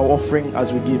receive our offering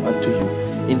as we give unto you.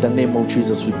 In the name of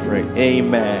Jesus we pray.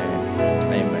 Amen. Amen.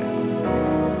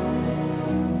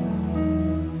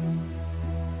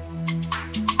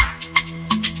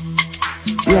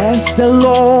 Bless the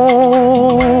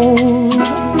Lord,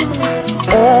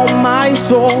 oh my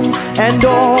soul, and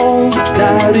all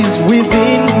that is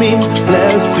within me.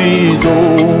 Bless his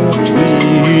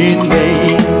holy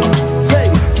name. Say,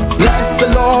 bless the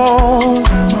Lord,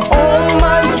 oh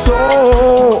my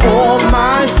soul,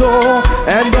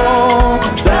 and all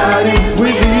that is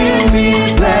within me.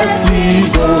 Bless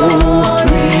his holy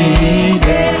name.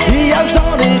 He has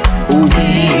done it. Oh,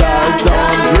 he has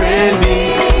done great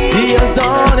things. He has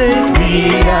done it. He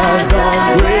has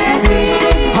done great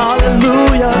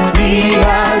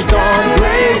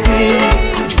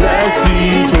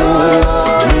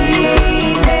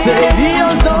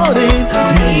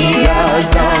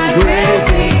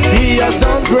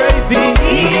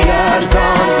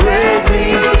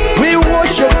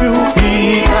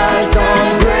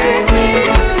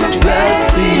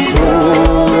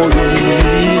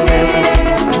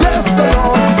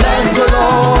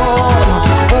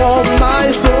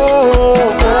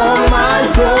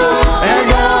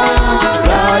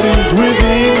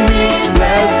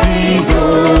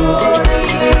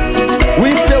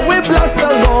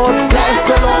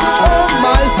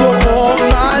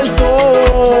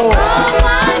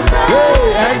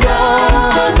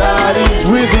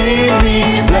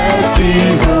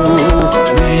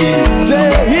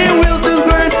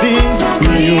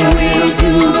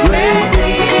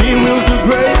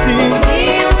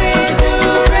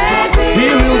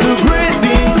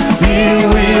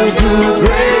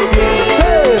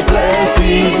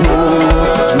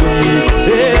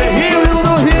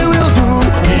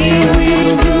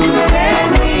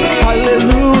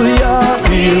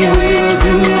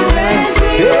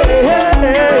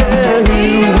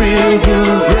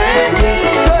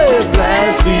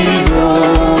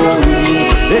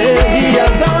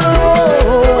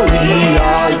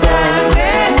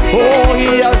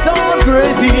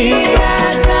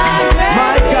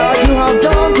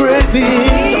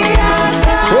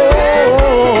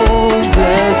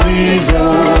is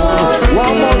good.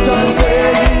 One more time,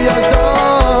 say He has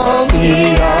done.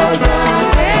 He has done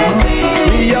great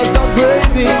things. He has done great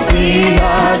things. He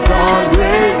has done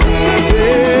great things.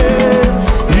 Say,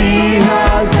 He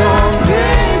has done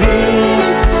great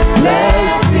things.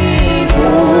 Bless things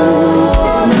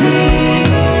for me.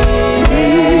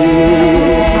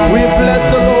 We bless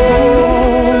the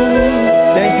Lord.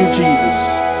 Thank you, Jesus.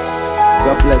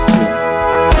 God bless you.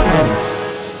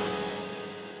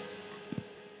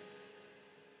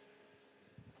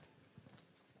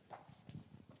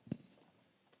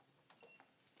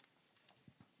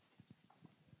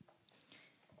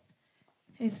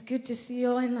 It's good to see you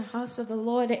all in the house of the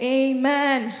Lord.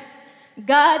 Amen.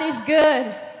 God is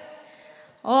good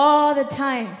all the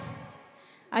time.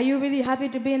 Are you really happy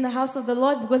to be in the house of the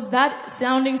Lord? Because that's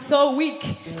sounding so weak.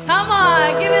 Come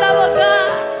on, give it up,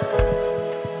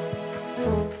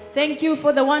 God. Thank you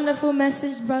for the wonderful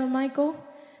message, Brother Michael.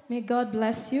 May God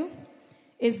bless you.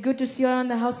 It's good to see you all in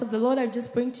the house of the Lord. I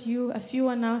just bring to you a few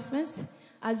announcements.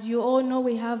 As you all know,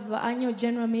 we have an annual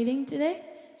general meeting today.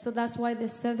 So that's why the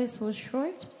service was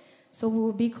short. So we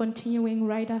will be continuing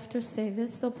right after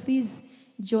service. So please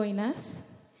join us.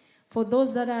 For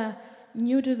those that are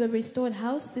new to the Restored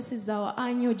House, this is our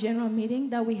annual general meeting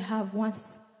that we have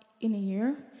once in a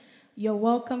year. You're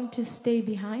welcome to stay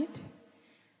behind.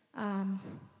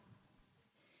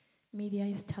 Media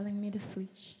is telling me to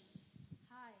switch.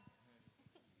 Hi.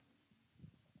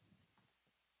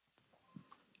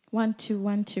 1, 2,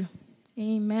 1, 2.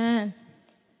 Amen.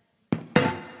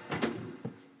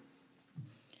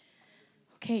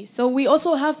 Okay, so we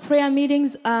also have prayer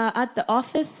meetings at the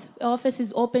office. The office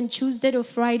is open Tuesday to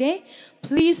Friday.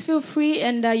 Please feel free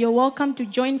and you're welcome to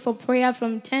join for prayer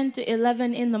from 10 to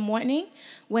 11 in the morning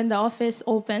when the office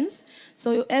opens.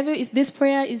 So this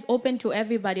prayer is open to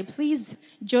everybody. Please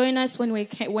join us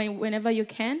whenever you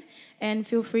can, and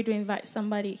feel free to invite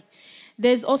somebody.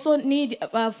 There's also need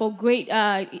for great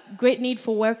need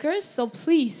for workers. So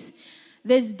please,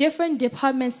 there's different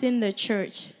departments in the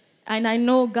church. And I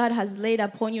know God has laid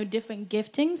upon you different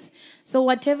giftings. So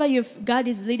whatever God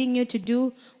is leading you to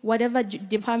do, whatever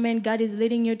department God is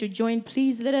leading you to join,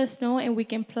 please let us know and we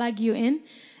can plug you in.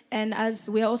 And as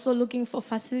we are also looking for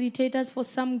facilitators for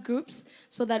some groups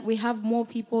so that we have more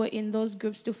people in those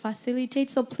groups to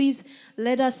facilitate. So please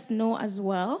let us know as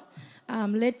well.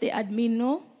 Let the admin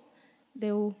know.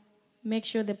 They will make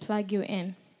sure they plug you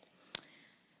in.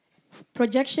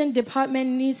 Projection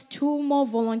department needs 2 more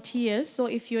volunteers. So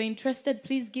if you're interested,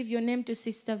 please give your name to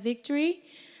Sister Victory.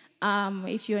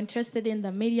 If you're interested in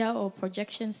the media or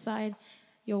projection side,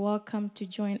 you're welcome to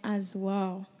join as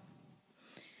well.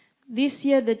 This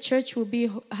year, the church will be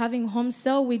having home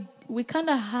cell. We kind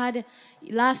of had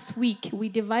last week, we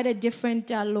divided different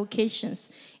locations.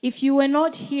 If you were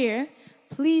not here,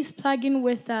 please plug in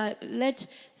with, let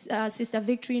Sister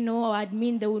Victory know, or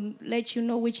admin, they will let you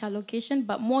know which location,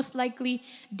 but most likely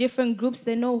different groups,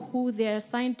 they know who they're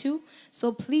assigned to.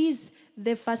 So please,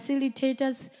 the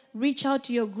facilitators, reach out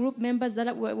to your group members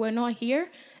that were not here.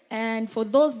 And for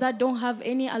those that don't have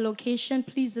any allocation,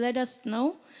 please let us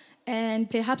know. And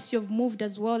perhaps you've moved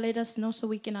as well, let us know so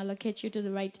we can allocate you to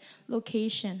the right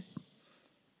location.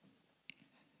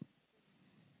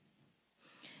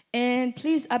 And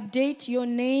please update your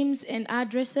names and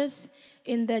addresses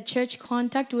in the church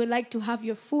contact. We'd like to have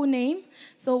your full name.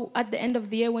 So at the end of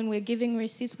the year when we're giving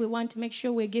receipts, we want to make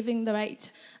sure we're giving the right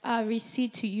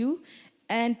receipt to you.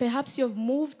 And perhaps you've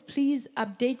moved, please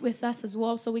update with us as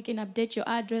well so we can update your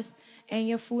address and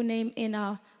your full name in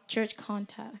our church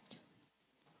contact.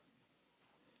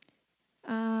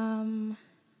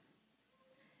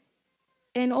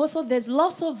 And also, there's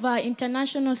lots of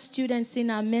international students in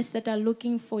our midst that are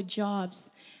looking for jobs.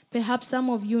 Perhaps some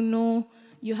of you know,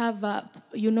 you have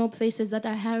places that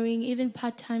are hiring even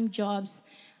part-time jobs.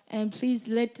 And please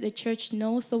let the church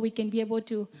know so we can be able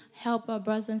to help our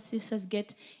brothers and sisters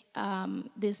get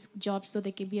this job so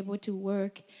they can be able to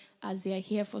work as they are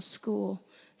here for school.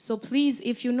 So please,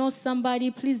 if you know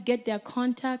somebody, please get their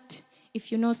contact. If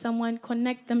you know someone,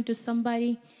 connect them to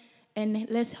somebody, and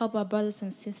let's help our brothers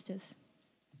and sisters.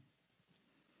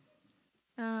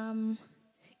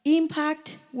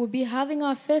 Impact will be having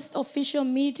our first official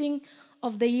meeting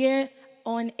of the year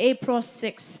on April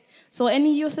 6th. So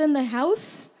any youth in the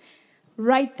house,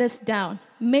 write this down.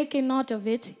 Make a note of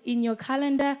it in your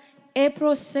calendar.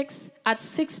 April 6th at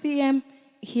 6 p.m.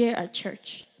 here at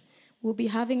church. We'll be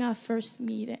having our first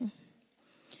meeting.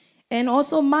 And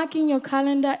also mark in your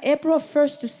calendar, April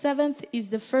 1st to 7th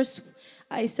is the first.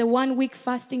 It's a 1-week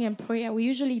fasting and prayer. We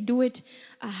usually do it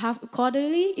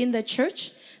quarterly in the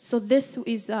church. So this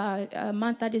is a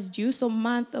month that is due. So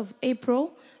month of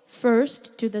April,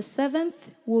 1st to the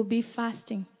 7th, we'll be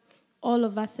fasting, all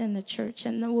of us in the church.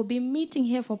 And then we'll be meeting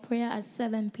here for prayer at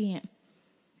 7 p.m.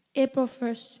 April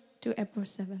 1st to April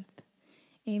 7th.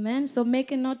 Amen. So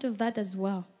make a note of that as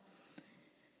well.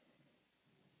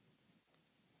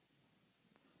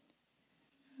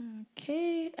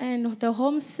 Okay, and the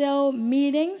home cell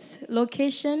meetings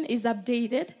location is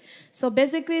updated. So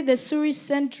basically the Surrey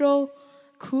Central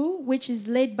crew, which is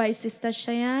led by Sister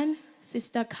Cheyenne,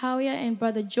 Sister Kawia, and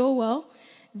Brother Joel,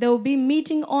 they will be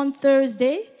meeting on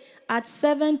Thursday at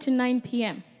 7 to 9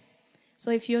 p.m. So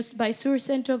if you're by Surrey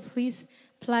Central, please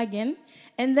plug in.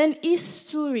 And then East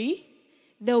Surrey,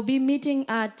 they'll be meeting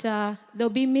at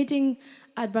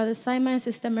Brother Simon and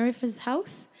Sister Marifa's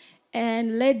house,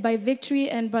 and led by Victory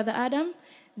and Brother Adam.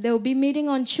 They'll be meeting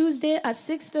on Tuesday at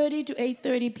 6:30 to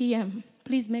 8:30 p.m.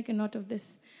 Please make a note of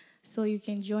this so you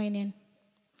can join in.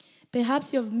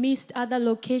 Perhaps you've missed other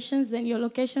locations and your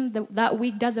location that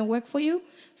week doesn't work for you.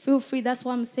 Feel free. That's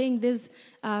why I'm saying these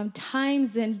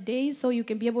times and days so you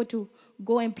can be able to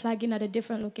go and plug in at a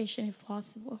different location if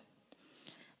possible.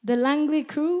 The Langley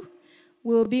crew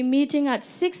will be meeting at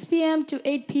 6 p.m. to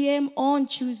 8 p.m. on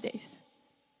Tuesdays.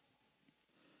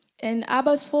 And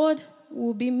Abbotsford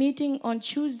will be meeting on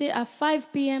Tuesday at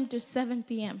 5 p.m. to 7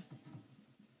 p.m.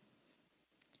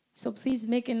 So please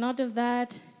make a note of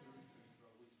that.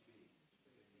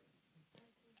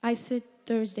 I said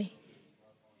Thursday.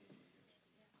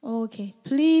 Okay.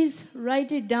 Please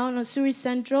write it down on Surrey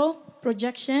Central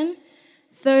projection,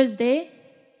 Thursday,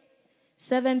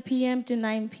 7 p.m. to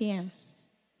 9 p.m.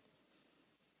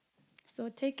 So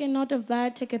take a note of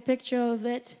that, take a picture of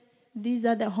it. These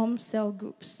are the home cell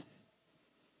groups.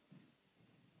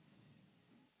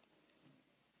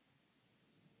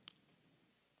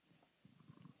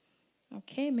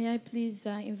 Okay, may I please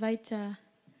invite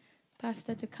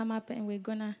Pastor to come up, and we're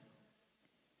gonna...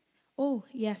 Oh,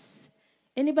 yes.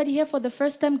 Anybody here for the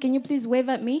first time, can you please wave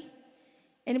at me?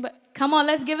 Anybody? Come on,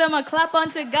 let's give him a clap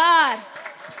unto God.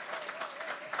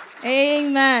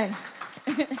 Amen.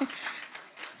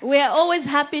 We are always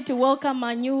happy to welcome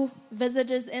our new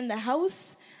visitors in the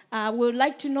house. We would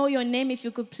like to know your name. If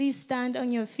you could please stand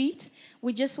on your feet.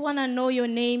 We just want to know your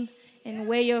name and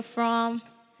where you're from.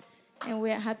 And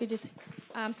we're happy to...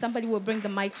 somebody will bring the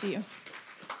mic to you.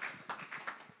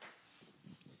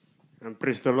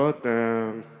 Praise the Lord.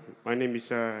 My name is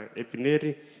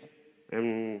Epineri.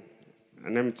 And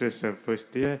I'm just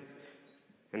first year.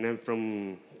 And I'm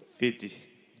from Fiji.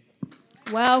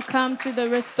 Welcome to the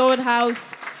Restored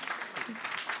House.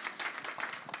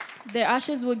 The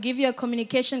ushers will give you a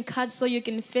communication card so you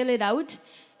can fill it out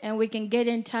and we can get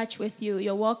in touch with you.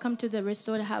 You're welcome to the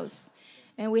Restored House.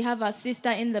 And we have our sister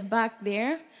in the back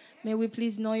there. May we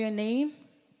please know your name?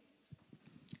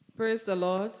 Praise the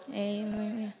Lord.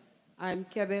 Amen. I'm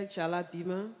Kebe Chala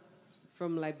Bima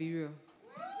from Liberia.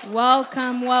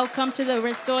 Welcome, welcome to the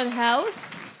Restored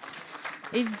House.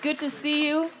 It's good to see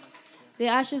you. The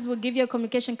ushers will give you a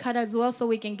communication card as well so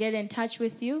we can get in touch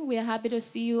with you. We are happy to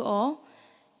see you all.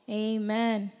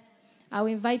 Amen. I will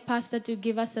invite Pastor to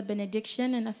give us a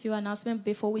benediction and a few announcements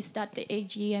before we start the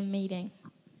AGM meeting.